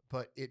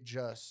 But it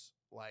just,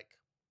 like,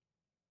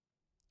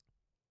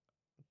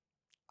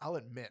 I'll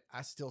admit,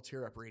 I still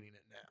tear up reading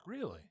it now.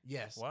 Really?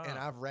 Yes. Wow. And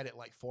I've read it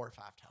like 4 or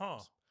 5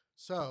 times.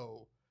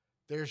 So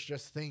there's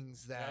just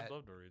things that. I'd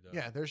love to read that.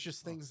 Yeah, there's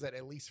just things that,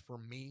 at least for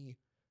me,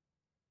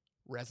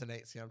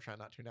 resonate. See, I'm trying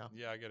not to now.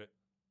 Yeah, I get it.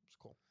 It's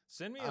cool.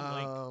 Send me a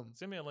link.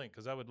 Send me a link,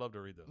 because I would love to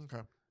read those.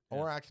 Okay. Yeah.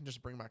 Or I can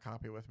just bring my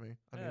copy with me.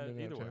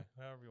 Either way,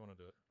 however you want to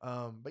do it.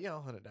 But yeah,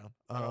 I'll hunt it down.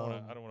 I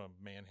don't want to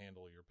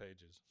manhandle your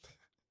pages.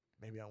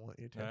 Maybe I want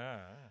you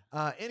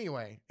to.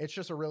 Anyway, it's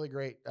just a really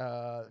great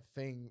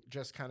thing,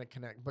 just kind of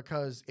connect,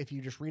 because if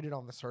you just read it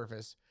on the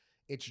surface,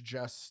 it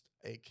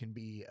can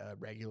be a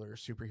regular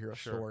superhero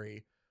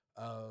story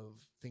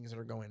of things that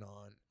are going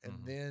on. And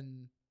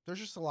then there's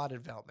just a lot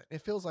of development.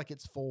 It feels like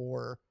it's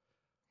for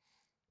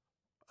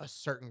a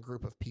certain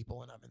group of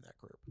people, and I'm in that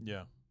group.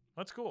 Yeah.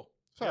 That's cool.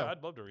 So, yeah,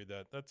 I'd love to read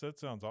that. That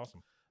sounds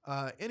awesome.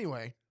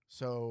 Anyway,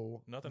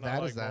 so nothing I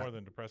like more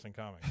than depressing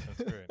comics.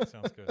 That's great.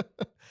 Sounds good.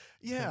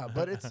 Yeah,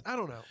 but I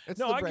don't know. It's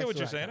I get what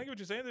you're saying. I get what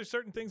you're saying. There's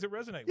certain things that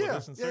resonate with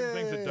us and certain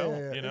things that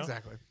don't. You know,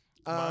 exactly.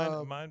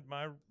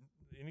 My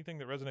anything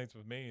that resonates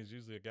with me is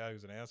usually a guy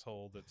who's an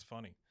asshole that's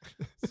funny.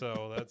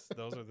 So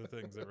those are the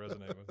things that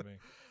resonate with me.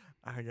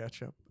 I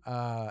gotcha.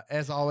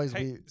 As always,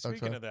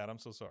 speaking of that, I'm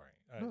so sorry.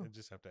 I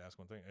just have to ask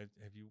one thing.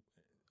 Have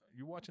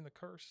you watching The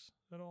Curse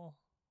at all?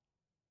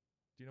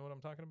 Do you know what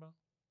I'm talking about?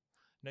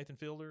 Nathan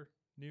Fielder,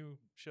 new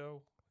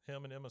show,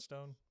 him and Emma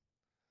Stone.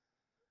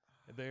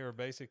 They are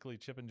basically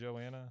Chip and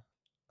Joanna,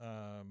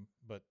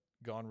 but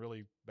gone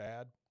really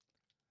bad.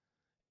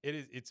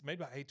 It's made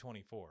by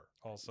A24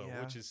 also,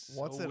 which is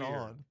so what's it weird.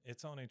 on?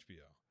 It's on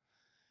HBO.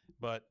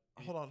 But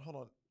hold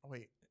on.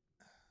 Wait.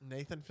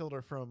 Nathan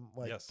Fielder from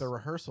The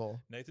Rehearsal.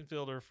 Nathan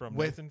Fielder from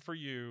with Nathan for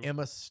You.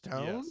 Emma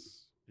Stone?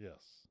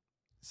 Yes.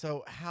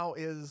 So how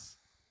is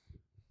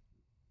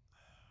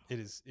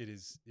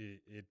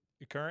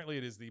currently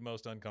it is the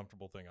most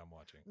uncomfortable thing I'm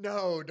watching.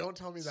 No, don't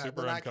tell me that.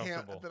 Super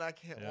uncomfortable. Then I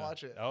can't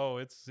watch it. Oh,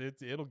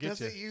 it'll get you.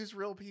 Does it use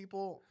real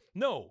people?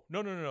 No.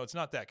 It's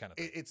not that kind of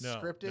thing. It's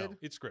scripted? No,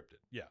 it's scripted.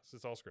 Yes,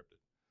 it's all scripted.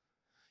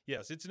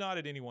 Yes, it's not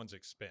at anyone's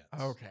expense.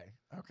 Okay.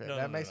 No,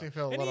 That makes me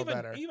feel a and little even,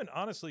 better. Even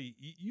honestly,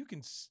 you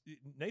can.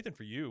 Nathan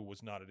for You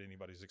was not at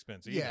anybody's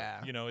expense either.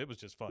 Yeah. You know, it was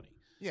just funny.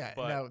 Yeah.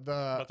 But, no,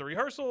 but the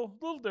rehearsal,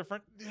 a little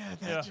different. yeah,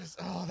 that yeah, just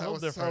a that little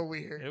was different. so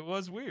weird. It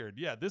was weird.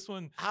 Yeah, this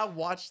one. I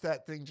watched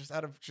that thing just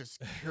out of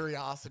just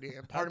curiosity,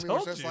 and part I of me was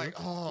told just you, like,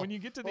 oh, when you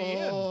get to the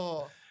end,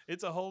 oh.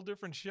 it's a whole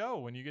different show.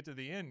 When you get to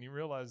the end, you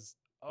realize,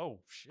 oh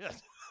shit,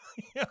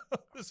 yeah,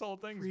 this whole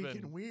thing's freaking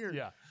been weird.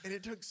 Yeah, And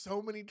it took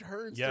so many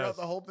turns Yes, throughout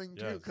the whole thing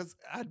too. yes. Because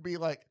I'd be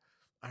like,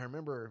 I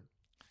remember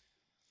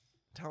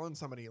telling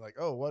somebody like,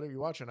 "Oh, what are you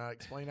watching?" I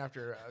explain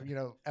after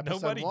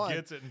episode nobody 1.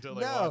 gets it until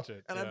they watch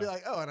it. And I'd be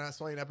like, "Oh," and I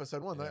explain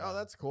episode 1. They're like, Yeah. "Oh,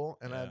 that's cool."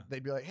 And Yeah.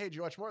 they'd be like, "Hey, did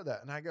you watch more of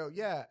that?" And I go,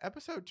 "Yeah,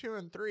 episode 2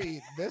 and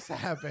 3, this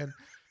happened."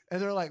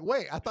 And they're like,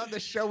 "Wait, I thought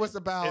this show was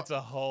about." it's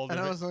a whole. and I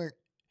different- was like,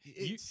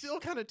 "It You- still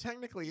kind of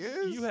technically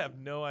is." You have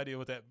no idea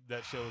what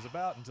that show is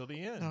about until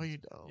the end. no, you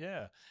don't.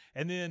 Yeah,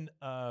 and then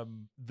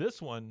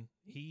this one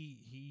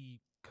he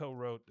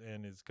co-wrote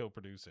and is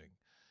co-producing,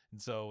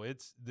 and so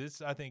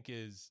this I think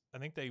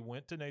they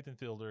went to Nathan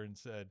Fielder and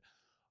said,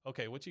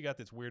 "Okay, what you got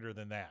that's weirder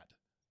than that?"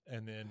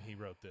 And then he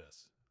wrote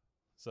this.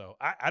 So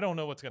I don't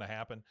know what's gonna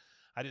happen.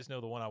 I just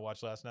know the one I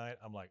watched last night.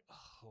 I'm like,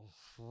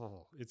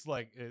 oh, it's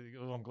like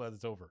I'm glad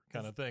it's over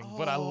kind of thing.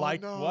 But I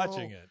like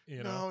watching it.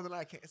 You know, No, then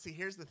I can't. See,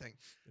 here's the thing.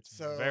 it's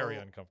So very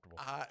uncomfortable.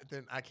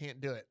 then I can't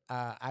do it.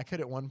 I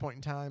could at one point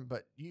in time,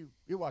 but you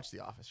watch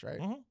The Office, right?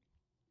 Mhm.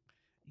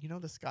 You know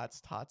the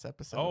Scott's Tots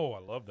episode? Oh, I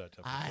love that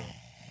episode.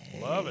 I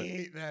Love it.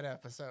 hate that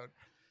episode.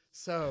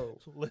 So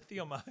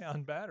Lithium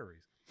ion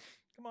batteries.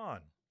 Come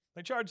on.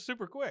 They charge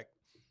super quick.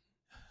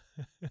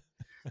 it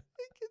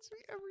gets me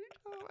every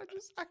time.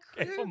 I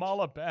Gave cringe. them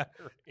all a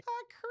battery.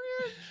 I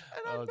cringe,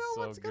 and I Oh, know it's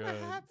so what's gonna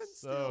good. happen So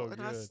still,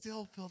 and I good.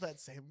 still feel that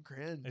same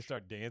cringe. They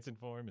start dancing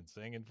for him and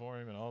singing for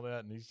him and all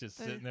that. And he's just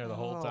They- sitting there the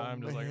whole oh,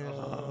 time, just like, man.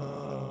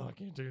 oh, I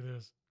can't do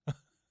this.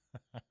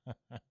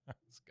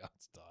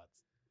 Scott's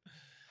Tots.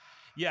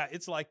 Yeah,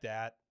 it's like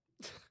that,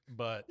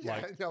 but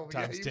like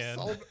times you've 10.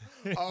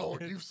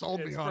 sold- you've sold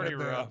me It's on it, pretty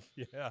man. rough.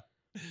 Yeah.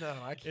 No,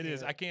 I can't. It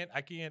is. I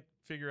can't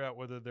figure out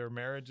whether their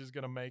marriage is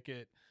going to make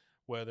it,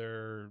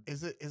 whether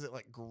Is it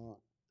like?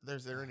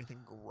 Is there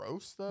anything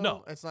gross though?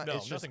 no, it's not. no,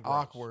 it's just nothing gross.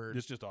 awkward.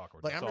 It's just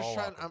awkward. Like It's I'm just all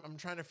trying. awkward. I'm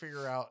trying to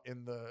figure out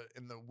in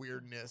the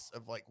weirdness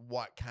of like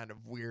what kind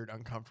of weird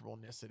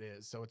uncomfortableness it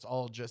is. So it's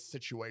all just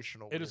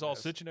situational. It is all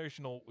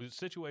weirdness.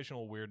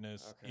 situational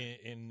weirdness Okay.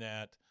 in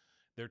that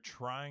they're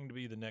trying to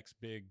be the next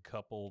big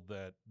couple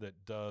that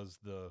does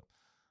the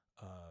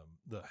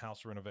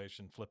house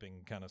renovation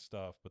flipping kind of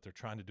stuff, but they're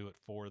trying to do it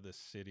for this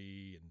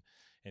city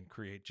and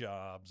create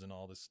jobs and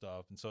all this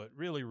stuff. And so it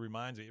really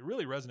reminds me, it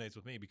really resonates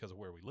with me because of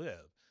where we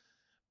live.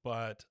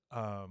 But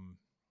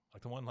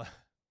like the one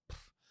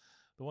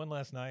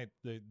last night,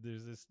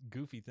 there's this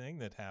goofy thing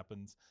that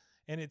happens.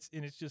 And it's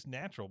just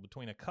natural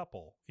between a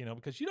couple, you know,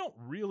 because you don't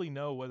really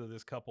know whether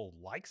this couple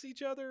likes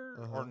each other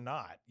or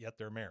not, yet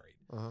they're married.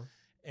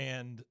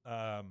 And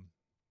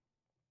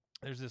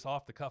there's this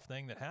off the cuff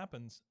thing that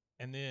happens,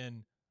 and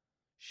then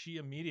she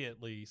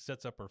immediately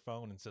sets up her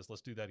phone and says,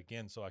 "Let's do that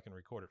again so I can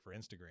record it for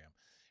Instagram."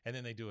 And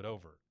then they do it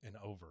over and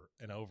over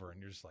and over,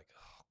 and you're just like,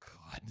 "Oh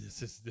God,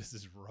 this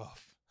is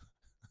rough."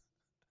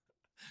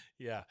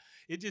 Yeah,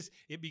 it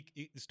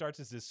starts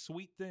as this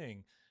sweet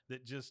thing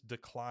that just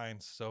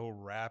declines so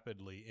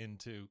rapidly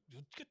into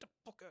get the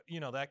fuck out, you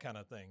know, that kind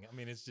of thing. I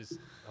mean, it's just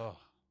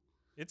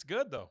it's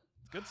good though.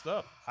 It's good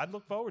stuff. I'd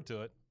look forward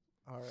to it.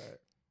 All right.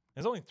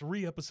 There's only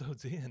 3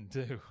 episodes in,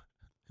 too,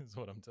 is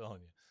what I'm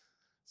telling you.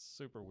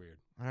 Super weird.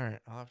 All right.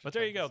 I'll have to But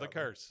there check you go, this The out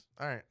then. Curse.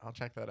 All right. I'll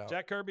check that out.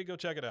 Jack Kirby, go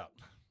check it out.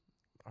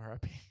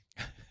 R.I.P.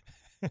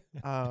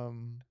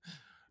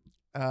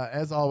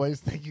 As always,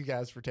 thank you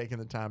guys for taking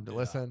the time to Yeah.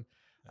 listen.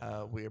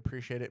 We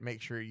appreciate it.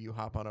 Make sure you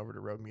hop on over to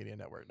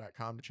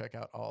roguemedianetwork.com to check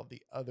out all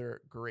the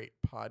other great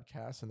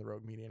podcasts in the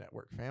Rogue Media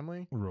Network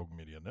family.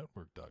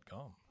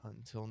 RogueMediaNetwork.com.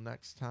 Until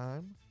next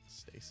time,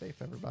 stay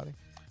safe, everybody.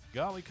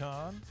 Golly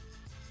Con.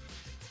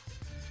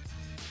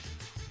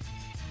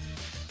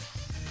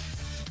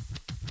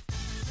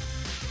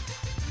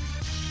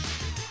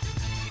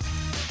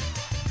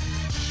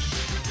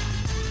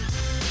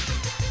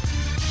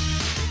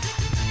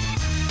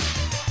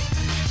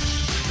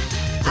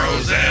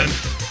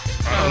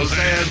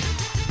 Frozen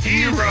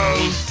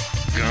heroes.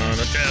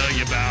 Gonna tell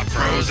you about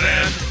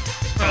frozen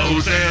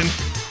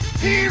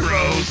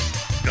heroes.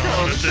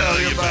 Gonna tell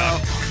you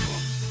about.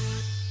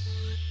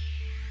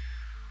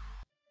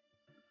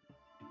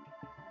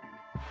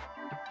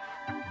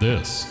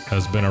 This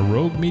has been a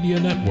Rogue Media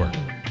Network